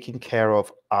taken care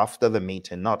of after the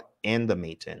meeting, not in the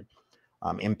meeting.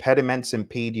 Impediments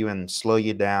impede you and slow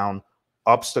you down.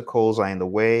 Obstacles are in the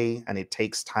way, and it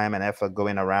takes time and effort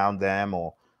going around them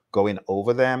or going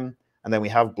over them. And then we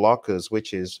have blockers,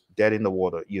 which is dead in the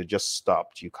water. You're just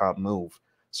stopped. You can't move.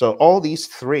 So all these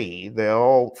three, they're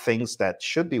all things that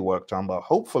should be worked on, but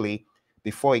hopefully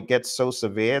before it gets so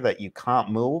severe that you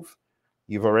can't move,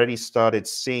 you've already started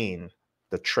seeing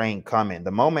the train coming.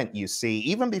 The moment you see,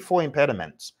 even before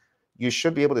impediments, you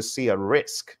should be able to see a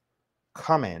risk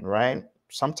coming, right?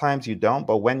 Sometimes you don't,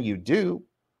 but when you do,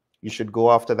 you should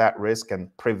go after that risk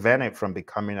and prevent it from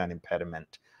becoming an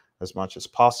impediment as much as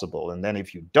possible. And then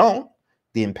if you don't,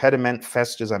 the impediment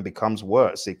festers and becomes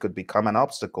worse. It could become an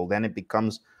obstacle. Then it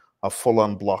becomes a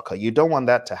full-on blocker. You don't want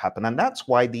that to happen. And that's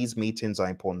why these meetings are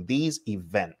important. These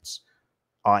events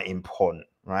are important,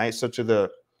 right? So to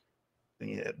the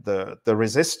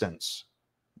resistance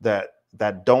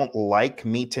that don't like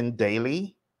meeting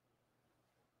daily,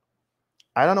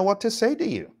 I don't know what to say to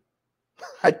you.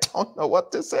 I don't know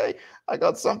what to say. I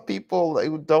got some people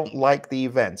who don't like the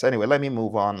events. Anyway, let me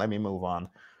move on. Let me move on.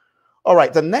 All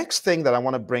right, the next thing that I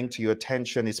want to bring to your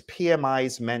attention is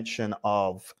PMI's mention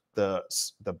of the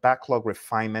backlog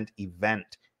refinement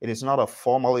event. It is not a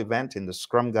formal event in the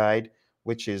Scrum Guide,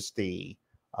 which is the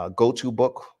go-to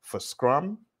book for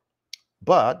Scrum,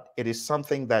 but it is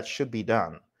something that should be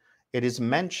done. It is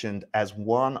mentioned as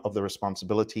one of the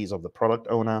responsibilities of the product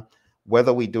owner.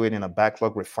 Whether we do it in a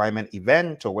backlog refinement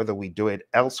event or whether we do it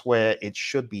elsewhere, it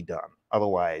should be done.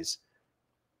 Otherwise,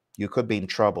 you could be in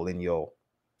trouble in your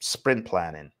sprint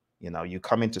planning. You know, you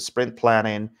come into sprint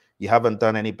planning, you haven't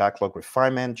done any backlog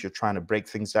refinement, you're trying to break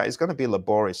things down. It's going to be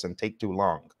laborious and take too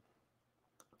long.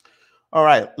 All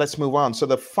right, let's move on. So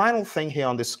the final thing here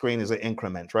on this screen is an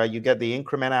increment, right? You get the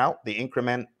increment out. The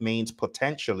increment means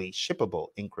potentially shippable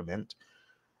increment.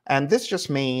 And this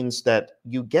just means that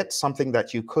you get something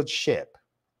that you could ship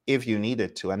if you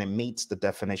needed to, and it meets the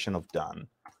definition of done.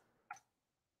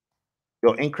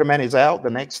 Your increment is out. The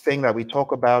next thing that we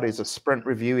talk about is a sprint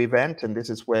review event. And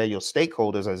this is where your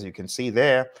stakeholders, as you can see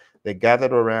there, they're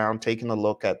gathered around taking a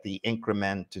look at the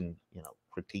increment and, you know,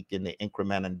 critiquing the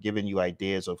increment and giving you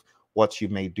ideas of what you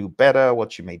may do better,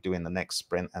 what you may do in the next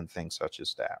sprint, and things such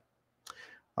as that.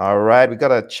 All right, we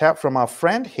got a chat from our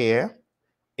friend here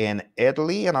in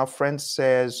Italy, and our friend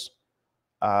says,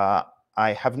 I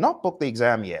have not booked the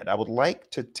exam yet. I would like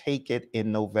to take it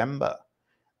in November.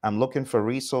 I'm looking for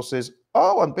resources.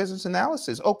 Oh, on business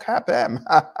analysis. Oh, CAPM.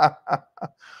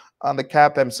 On the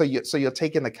CAPM. So you're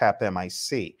taking the CAPM, I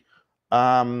see.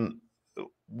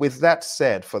 With that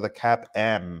said, for the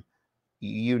CAPM,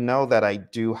 you know that I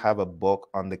do have a book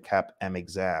on the CAPM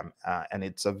exam, and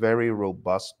it's a very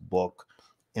robust book.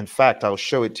 In fact, I'll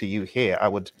show it to you here. I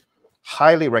would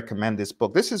highly recommend this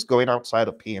book. This is going outside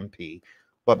of PMP,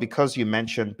 but because you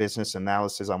mentioned business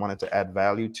analysis, I wanted to add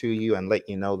value to you and let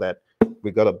you know that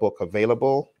we got a book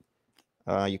available.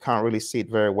 You can't really see it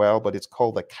very well, but it's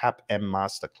called the CAPM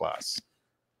Masterclass.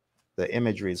 The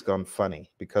imagery has gone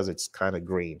funny because it's kind of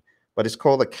green, but it's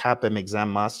called the CAPM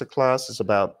Exam Masterclass. It's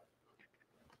about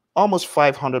almost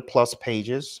 500 plus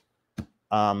pages.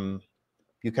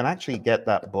 You can actually get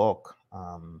that book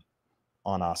on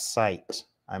our site.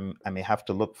 I may have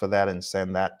to look for that and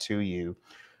send that to you.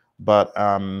 But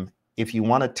if you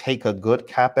want to take a good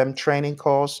CAPM training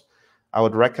course, I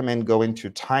would recommend going to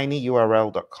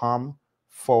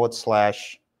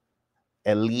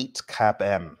tinyurl.com/elite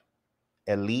CAPM,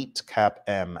 elite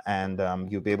CAPM,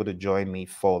 and you'll be able to join me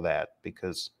for that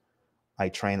because I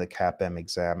train the CAPM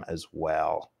exam as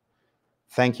well.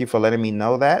 Thank you for letting me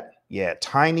know that. Yeah,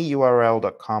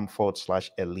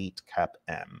 tinyurl.com/elite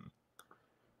CAPM.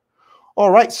 All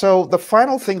right, so the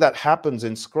final thing that happens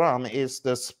in Scrum is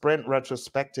the sprint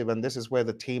retrospective, and this is where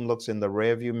the team looks in the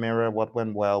rearview mirror, what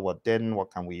went well, what didn't, what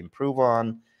can we improve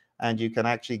on, and you can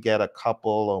actually get a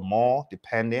couple or more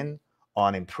depending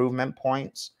on improvement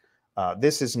points.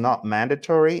 This is not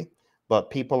mandatory, but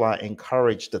people are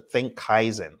encouraged to think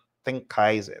Kaizen, think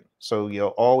Kaizen. So you're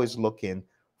always looking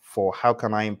for how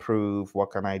can I improve,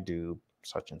 what can I do,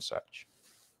 such and such.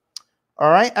 All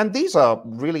right, and these are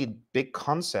really big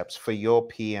concepts for your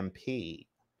PMP.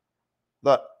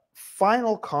 The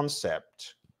final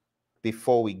concept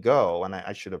before we go, and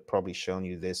I should have probably shown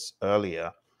you this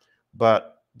earlier,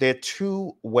 but there are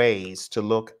two ways to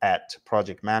look at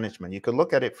project management. You could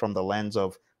look at it from the lens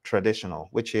of traditional,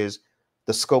 which is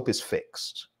the scope is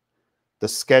fixed. the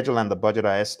schedule and the budget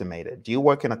are estimated. Do you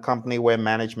work in a company where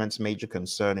management's major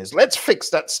concern is, let's fix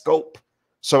that scope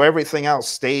so everything else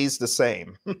stays the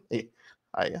same?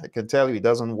 I can tell you it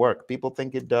doesn't work. People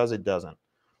think it does, it doesn't.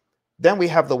 Then we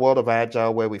have the world of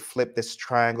Agile, where we flip this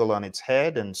triangle on its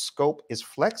head and scope is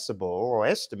flexible or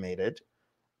estimated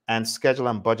and schedule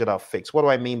and budget are fixed. What do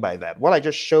I mean by that? What I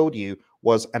just showed you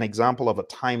was an example of a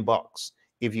time box.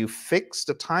 If you fix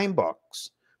the time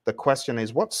box, the question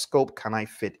is, what scope can I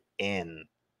fit in?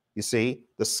 You see,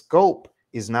 the scope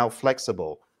is now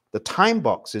flexible. The time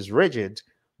box is rigid,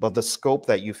 but the scope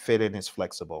that you fit in is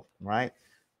flexible, right?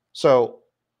 So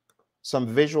some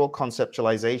visual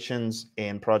conceptualizations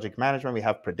in project management. We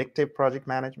have predictive project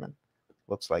management,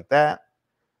 looks like that.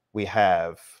 We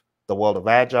have the world of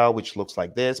Agile, which looks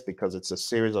like this because it's a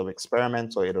series of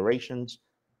experiments or iterations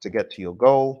to get to your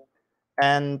goal.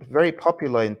 And very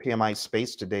popular in PMI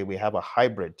space today, we have a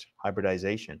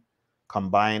hybridization,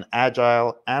 combine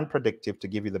Agile and predictive to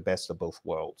give you the best of both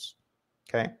worlds,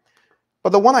 okay?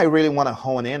 But the one I really want to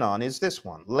hone in on is this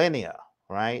one, linear,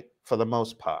 right? For the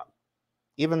most part.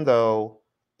 Even though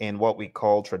in what we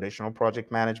call traditional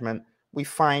project management, we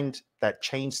find that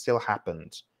change still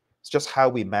happens. It's just how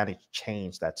we manage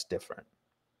change that's different.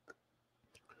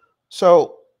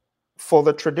 So for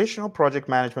the traditional project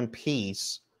management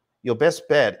piece, your best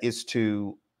bet is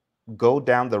to go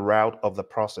down the route of the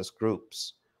process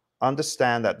groups.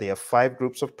 Understand that there are 5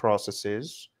 groups of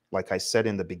processes. Like I said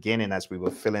in the beginning, as we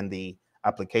were filling the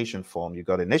application form, you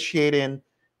got initiating,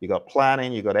 you got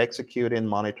planning, you got executing,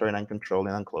 monitoring and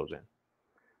controlling and closing.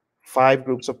 5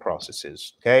 groups of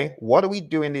processes, okay? What do we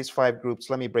do in these 5 groups?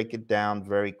 Let me break it down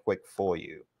very quick for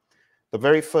you. The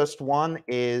very first one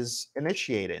is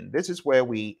initiating. This is where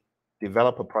we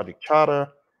develop a project charter,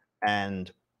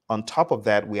 and on top of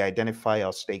that, we identify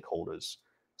our stakeholders.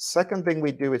 Second thing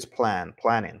we do is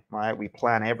planning, right? We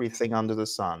plan everything under the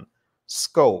sun.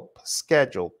 Scope,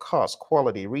 schedule, cost,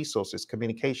 quality, resources,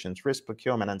 communications, risk,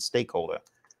 procurement, and stakeholder.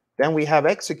 Then we have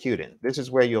executing. This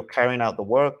is where you're carrying out the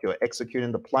work, you're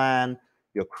executing the plan,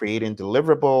 you're creating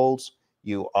deliverables,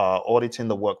 you are auditing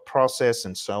the work process,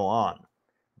 and so on.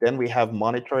 Then we have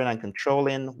monitoring and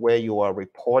controlling, where you are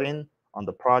reporting on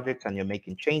the project and you're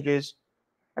making changes.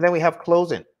 And then we have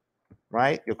closing,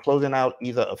 right? You're closing out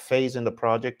either a phase in the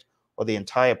project or the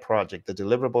entire project. The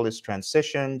deliverable is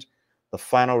transitioned, the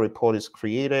final report is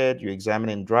created, you're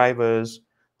examining drivers,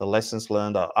 the lessons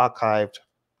learned are archived,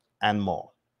 and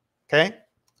more. Okay?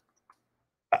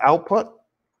 Output,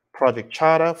 project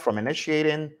charter from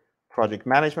initiating, project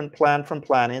management plan from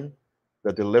planning,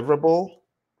 the deliverable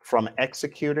from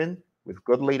executing with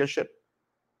good leadership.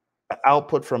 The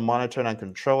output from monitoring and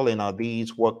controlling are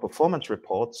these work performance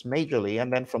reports majorly,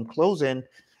 and then from closing,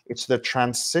 it's the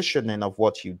transitioning of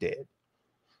what you did.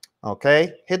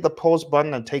 Okay? Hit the pause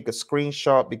button and take a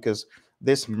screenshot because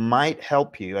this might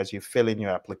help you as you fill in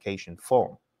your application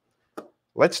form.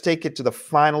 Let's take it to the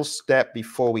final step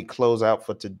before we close out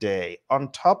for today.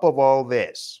 On top of all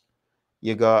this,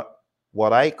 you got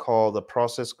what I call the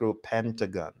process group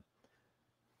pentagon,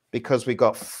 because we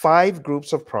got 5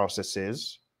 groups of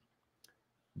processes,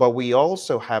 but we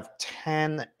also have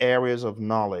 10 areas of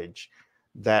knowledge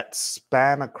that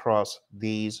span across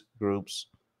these groups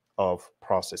of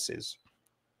processes.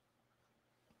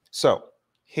 So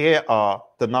here are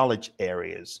the knowledge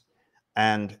areas,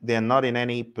 and they're not in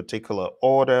any particular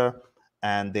order,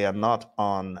 and they are not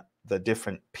on the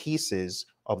different pieces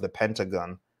of the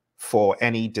pentagon for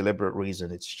any deliberate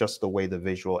reason. It's just the way the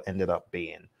visual ended up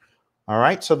being. All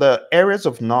right, so the areas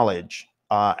of knowledge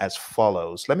are as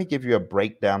follows. Let me give you a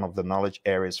breakdown of the knowledge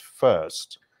areas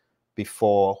first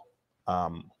before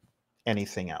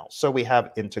anything else. So we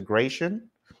have integration,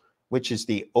 which is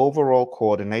the overall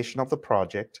coordination of the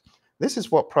project. This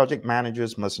is what project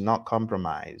managers must not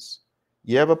compromise.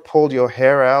 You ever pulled your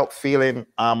hair out feeling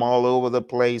I'm all over the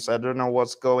place, I don't know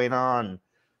what's going on?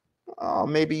 Oh,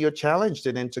 maybe you're challenged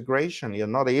in integration. You're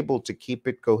not able to keep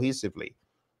it cohesively.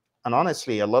 And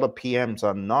honestly, a lot of PMs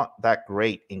are not that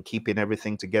great in keeping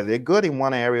everything together. They're good in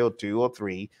one area or 2 or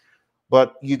 3,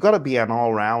 but you got to be an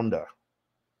all-rounder.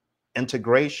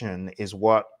 Integration is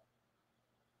what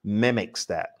mimics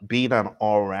that, being an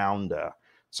all-rounder.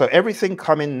 So everything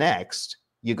coming next,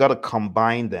 you got to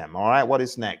combine them. All right, what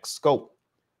is next? Scope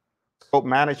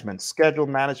management, schedule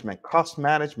management, cost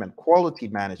management, quality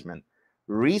management,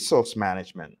 resource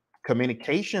management,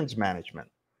 communications management,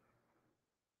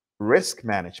 risk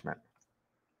management,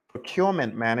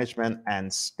 procurement management,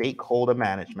 and stakeholder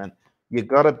management. You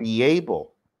got to be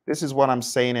able, this is what I'm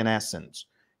saying in essence,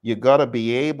 you got to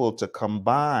be able to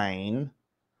combine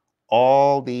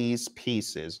all these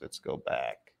pieces. Let's go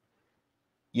back.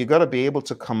 you got to be able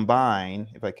to combine,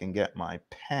 if I can get my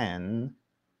pen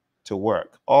to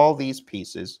work, all these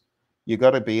pieces. You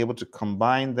got to be able to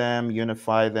combine them,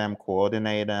 unify them,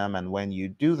 coordinate them. And when you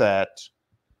do that,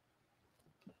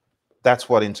 that's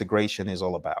what integration is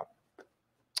all about.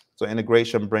 So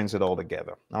integration brings it all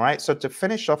together. All right. So to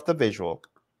finish off the visual,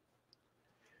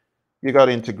 you got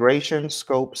integration,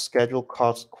 scope, schedule,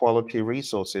 cost, quality,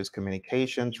 resources,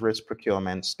 communications, risk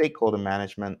procurement, stakeholder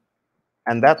management,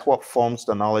 and that's what forms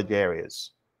the knowledge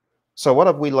areas. So what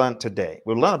have we learned today?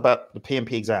 We've learned about the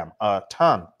PMP exam, a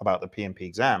ton about the PMP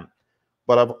exam,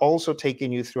 but I've also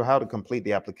taken you through how to complete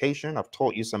the application. I've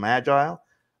taught you some agile.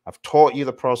 I've taught you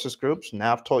the process groups.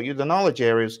 Now I've taught you the knowledge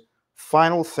areas.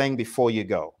 Final thing before you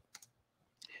go.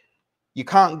 You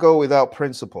can't go without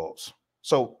principles.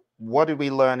 So what did we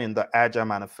learn in the Agile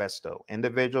Manifesto?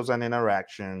 Individuals and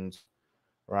interactions,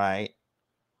 right?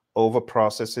 Over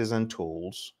processes and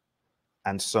tools,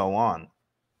 and so on.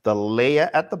 The layer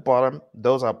at the bottom,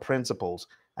 those are principles,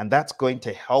 and that's going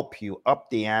to help you up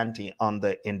the ante on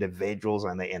the individuals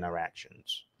and the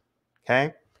interactions,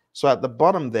 okay? So at the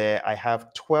bottom there, I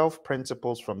have 12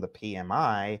 principles from the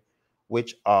PMI,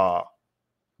 which are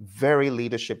very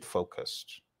leadership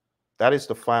focused. That is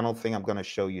the final thing I'm going to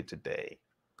show you today.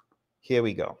 Here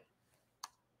we go.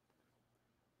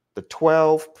 The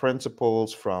 12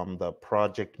 principles from the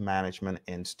Project Management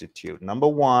Institute. Number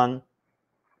one,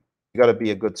 you got to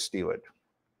be a good steward.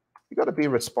 You got to be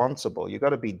responsible. You got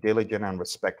to be diligent and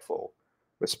respectful.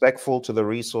 Respectful to the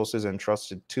resources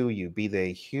entrusted to you, be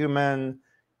they human,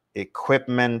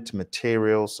 equipment,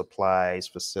 materials, supplies,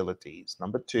 facilities.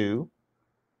 Number two,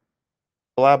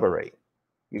 collaborate.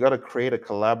 You got to create a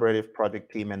collaborative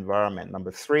project team environment.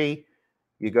 Number three,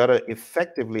 you got to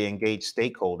effectively engage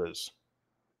stakeholders.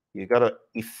 You got to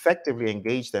effectively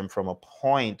engage them from a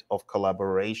point of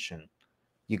collaboration.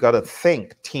 You got to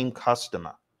think team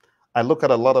customer. I look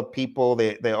at a lot of people,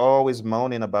 they're always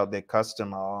moaning about their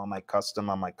customer. Oh, my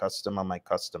customer, my customer, my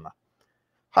customer.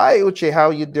 Hi, Uche,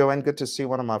 how you doing? Good to see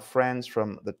one of my friends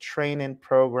from the training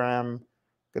program.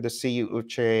 Good to see you,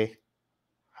 Uche.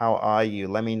 How are you?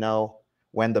 Let me know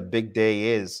when the big day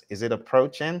is. Is it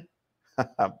approaching?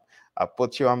 I'll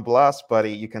put you on blast,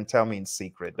 buddy. You can tell me in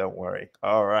secret. Don't worry.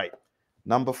 All right.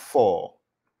 Number four,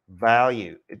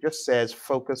 value. It just says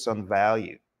focus on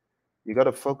value. You got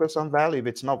to focus on value. If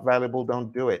it's not valuable,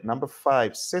 don't do it. Number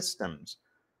five, systems.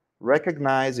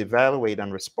 Recognize, evaluate,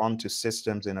 and respond to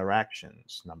systems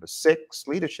interactions. Number six,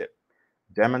 leadership.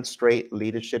 Demonstrate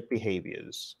leadership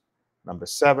behaviors. Number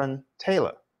seven,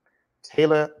 tailor.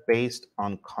 Tailor based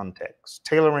on context.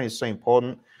 Tailoring is so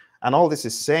important. And all this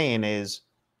is saying is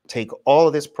take all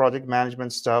of this project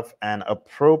management stuff and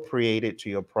appropriate it to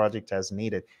your project as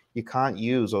needed. You can't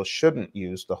use or shouldn't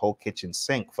use the whole kitchen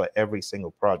sink for every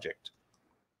single project.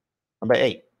 Number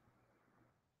eight,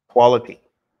 quality.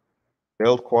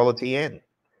 Build quality in.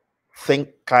 Think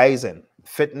Kaizen,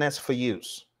 fitness for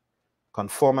use,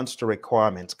 conformance to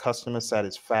requirements, customer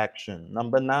satisfaction.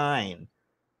 Number nine,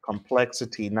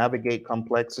 complexity, navigate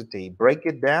complexity, break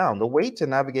it down. The way to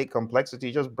navigate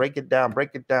complexity, just break it down,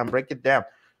 break it down, break it down.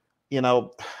 You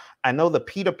know, I know the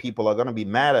PETA people are going to be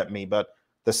mad at me, but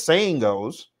the saying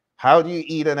goes, how do you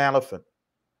eat an elephant?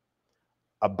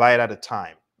 A bite at a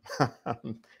time.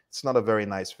 It's not a very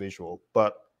nice visual,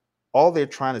 but all they're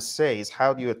trying to say is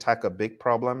how do you attack a big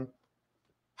problem?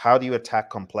 How do you attack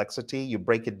complexity? You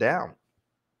break it down.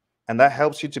 And that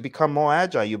helps you to become more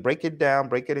agile. You break it down,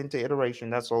 break it into iteration.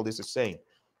 That's all this is saying.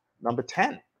 Number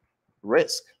 10,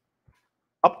 risk.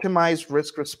 Optimize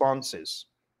risk responses.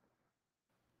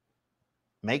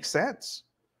 Makes sense.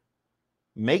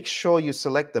 Make sure you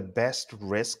select the best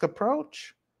risk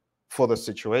approach for the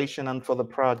situation and for the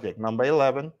project. Number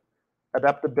 11,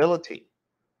 adaptability.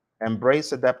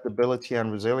 Embrace adaptability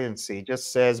and resiliency. It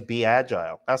just says be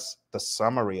agile. That's the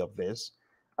summary of this.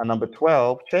 And number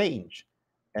 12, change.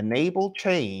 Enable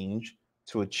change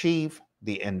to achieve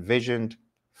the envisioned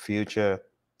future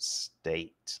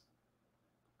state.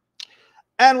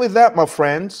 And with that, my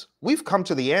friends, we've come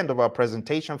to the end of our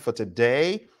presentation for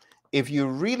today. If you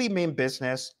really mean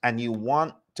business and you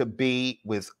want to be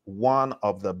with one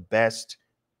of the best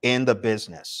in the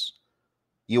business,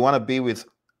 you want to be with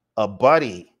a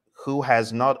buddy who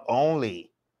has not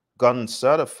only gotten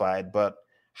certified, but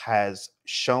has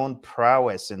shown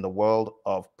prowess in the world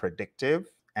of predictive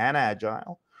and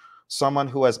agile, someone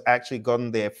who has actually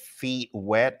gotten their feet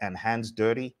wet and hands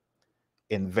dirty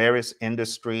in various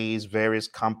industries, various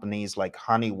companies like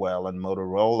Honeywell and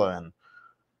Motorola and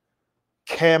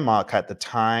Caremark at the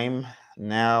time,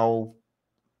 now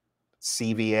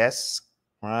CVS,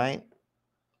 right?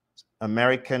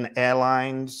 American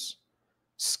Airlines,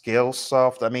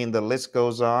 Skillsoft. I mean, the list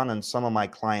goes on, and some of my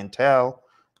clientele,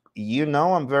 you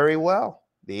know them very well.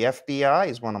 The FBI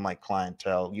is one of my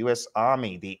clientele, U.S.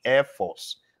 Army, the Air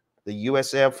Force, the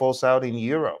U.S. Air Force out in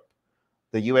Europe,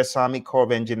 the U.S. Army Corps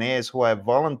of Engineers who I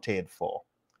volunteered for.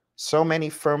 So many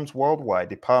firms worldwide,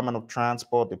 Department of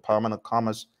Transport, Department of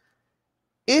Commerce.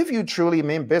 If you truly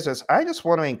mean business, I just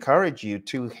want to encourage you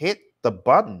to hit the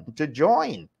button to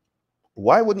join.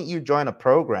 Why wouldn't you join a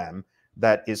program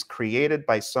that is created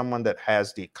by someone that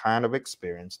has the kind of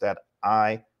experience that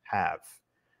I have?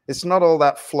 It's not all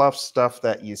that fluff stuff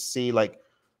that you see, like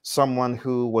someone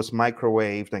who was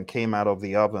microwaved and came out of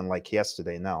the oven like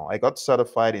yesterday. No, I got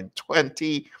certified in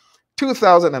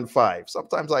 2005.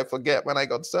 Sometimes I forget when I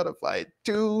got certified,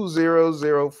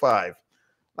 2005.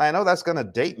 I know that's going to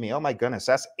date me. Oh my goodness,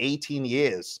 that's 18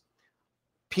 years.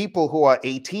 People who are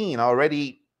 18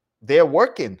 already, they're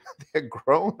working, they're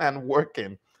grown and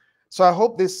working. So I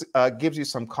hope this gives you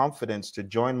some confidence to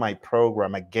join my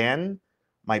program. Again,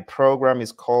 my program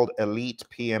is called Elite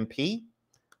PMP.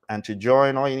 And to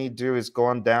join, all you need to do is go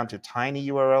on down to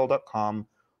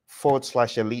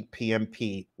tinyurl.com/Elite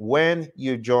PMP when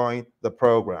you join the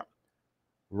program.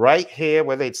 Right here,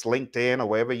 whether it's LinkedIn or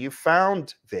wherever you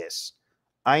found this,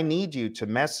 I need you to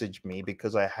message me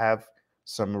because I have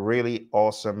some really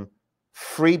awesome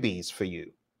freebies for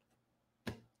you.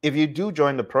 If you do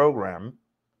join the program,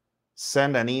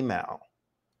 send an email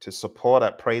to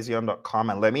support@praizion.com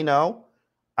and let me know.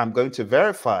 I'm going to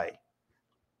verify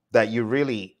that you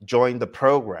really joined the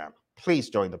program. Please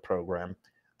join the program.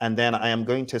 And then I am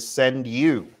going to send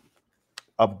you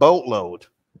a boatload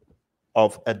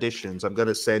of editions. I'm going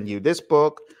to send you this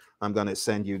book. I'm going to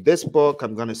send you this book.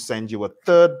 I'm going to send you a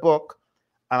third book.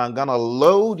 And I'm going to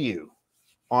load you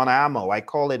on ammo. I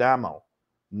call it ammo.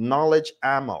 Knowledge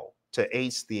ammo to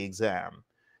ace the exam.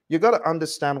 You got to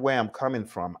understand where I'm coming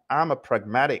from. I'm a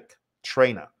pragmatic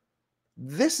trainer.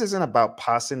 This isn't about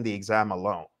passing the exam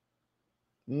alone.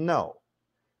 No.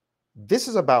 This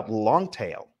is about long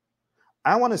tail.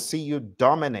 I want to see you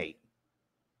dominate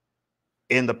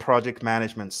in the project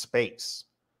management space.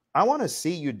 I want to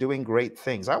see you doing great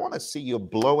things. I want to see you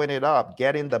blowing it up,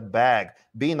 getting the bag,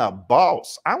 being a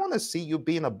boss. I want to see you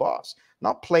being a boss,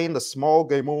 not playing the small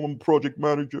game. Oh, I'm project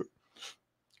manager.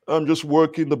 I'm just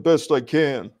working the best I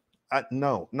can.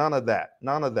 No, none of that.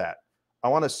 None of that. I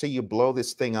want to see you blow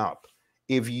this thing up.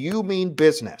 If you mean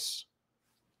business,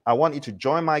 I want you to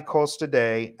join my course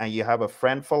today, and you have a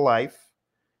friend for life.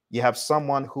 You have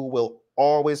someone who will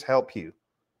always help you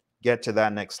get to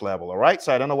that next level. All right.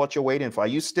 So I don't know what you're waiting for. Are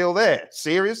you still there?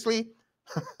 Seriously?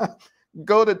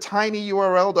 Go to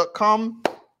tinyurl.com,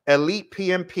 Elite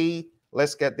PMP.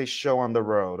 Let's get this show on the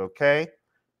road. Okay.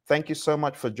 Thank you so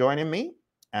much for joining me.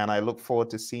 And I look forward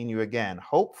to seeing you again,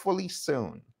 hopefully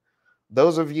soon.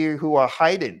 Those of you who are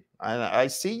hiding, I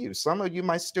see you. Some of you,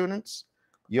 my students,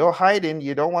 you're hiding.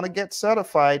 You don't want to get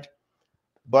certified,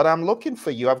 but I'm looking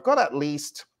for you. I've got at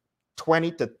least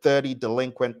 20 to 30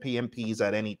 delinquent PMPs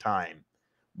at any time,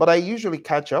 but I usually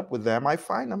catch up with them. I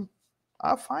find them.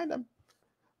 I find them.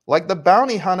 Like the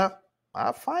bounty hunter,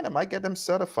 I find them. I get them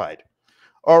certified.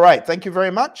 All right. Thank you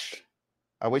very much.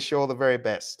 I wish you all the very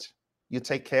best. You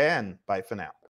take care and bye for now.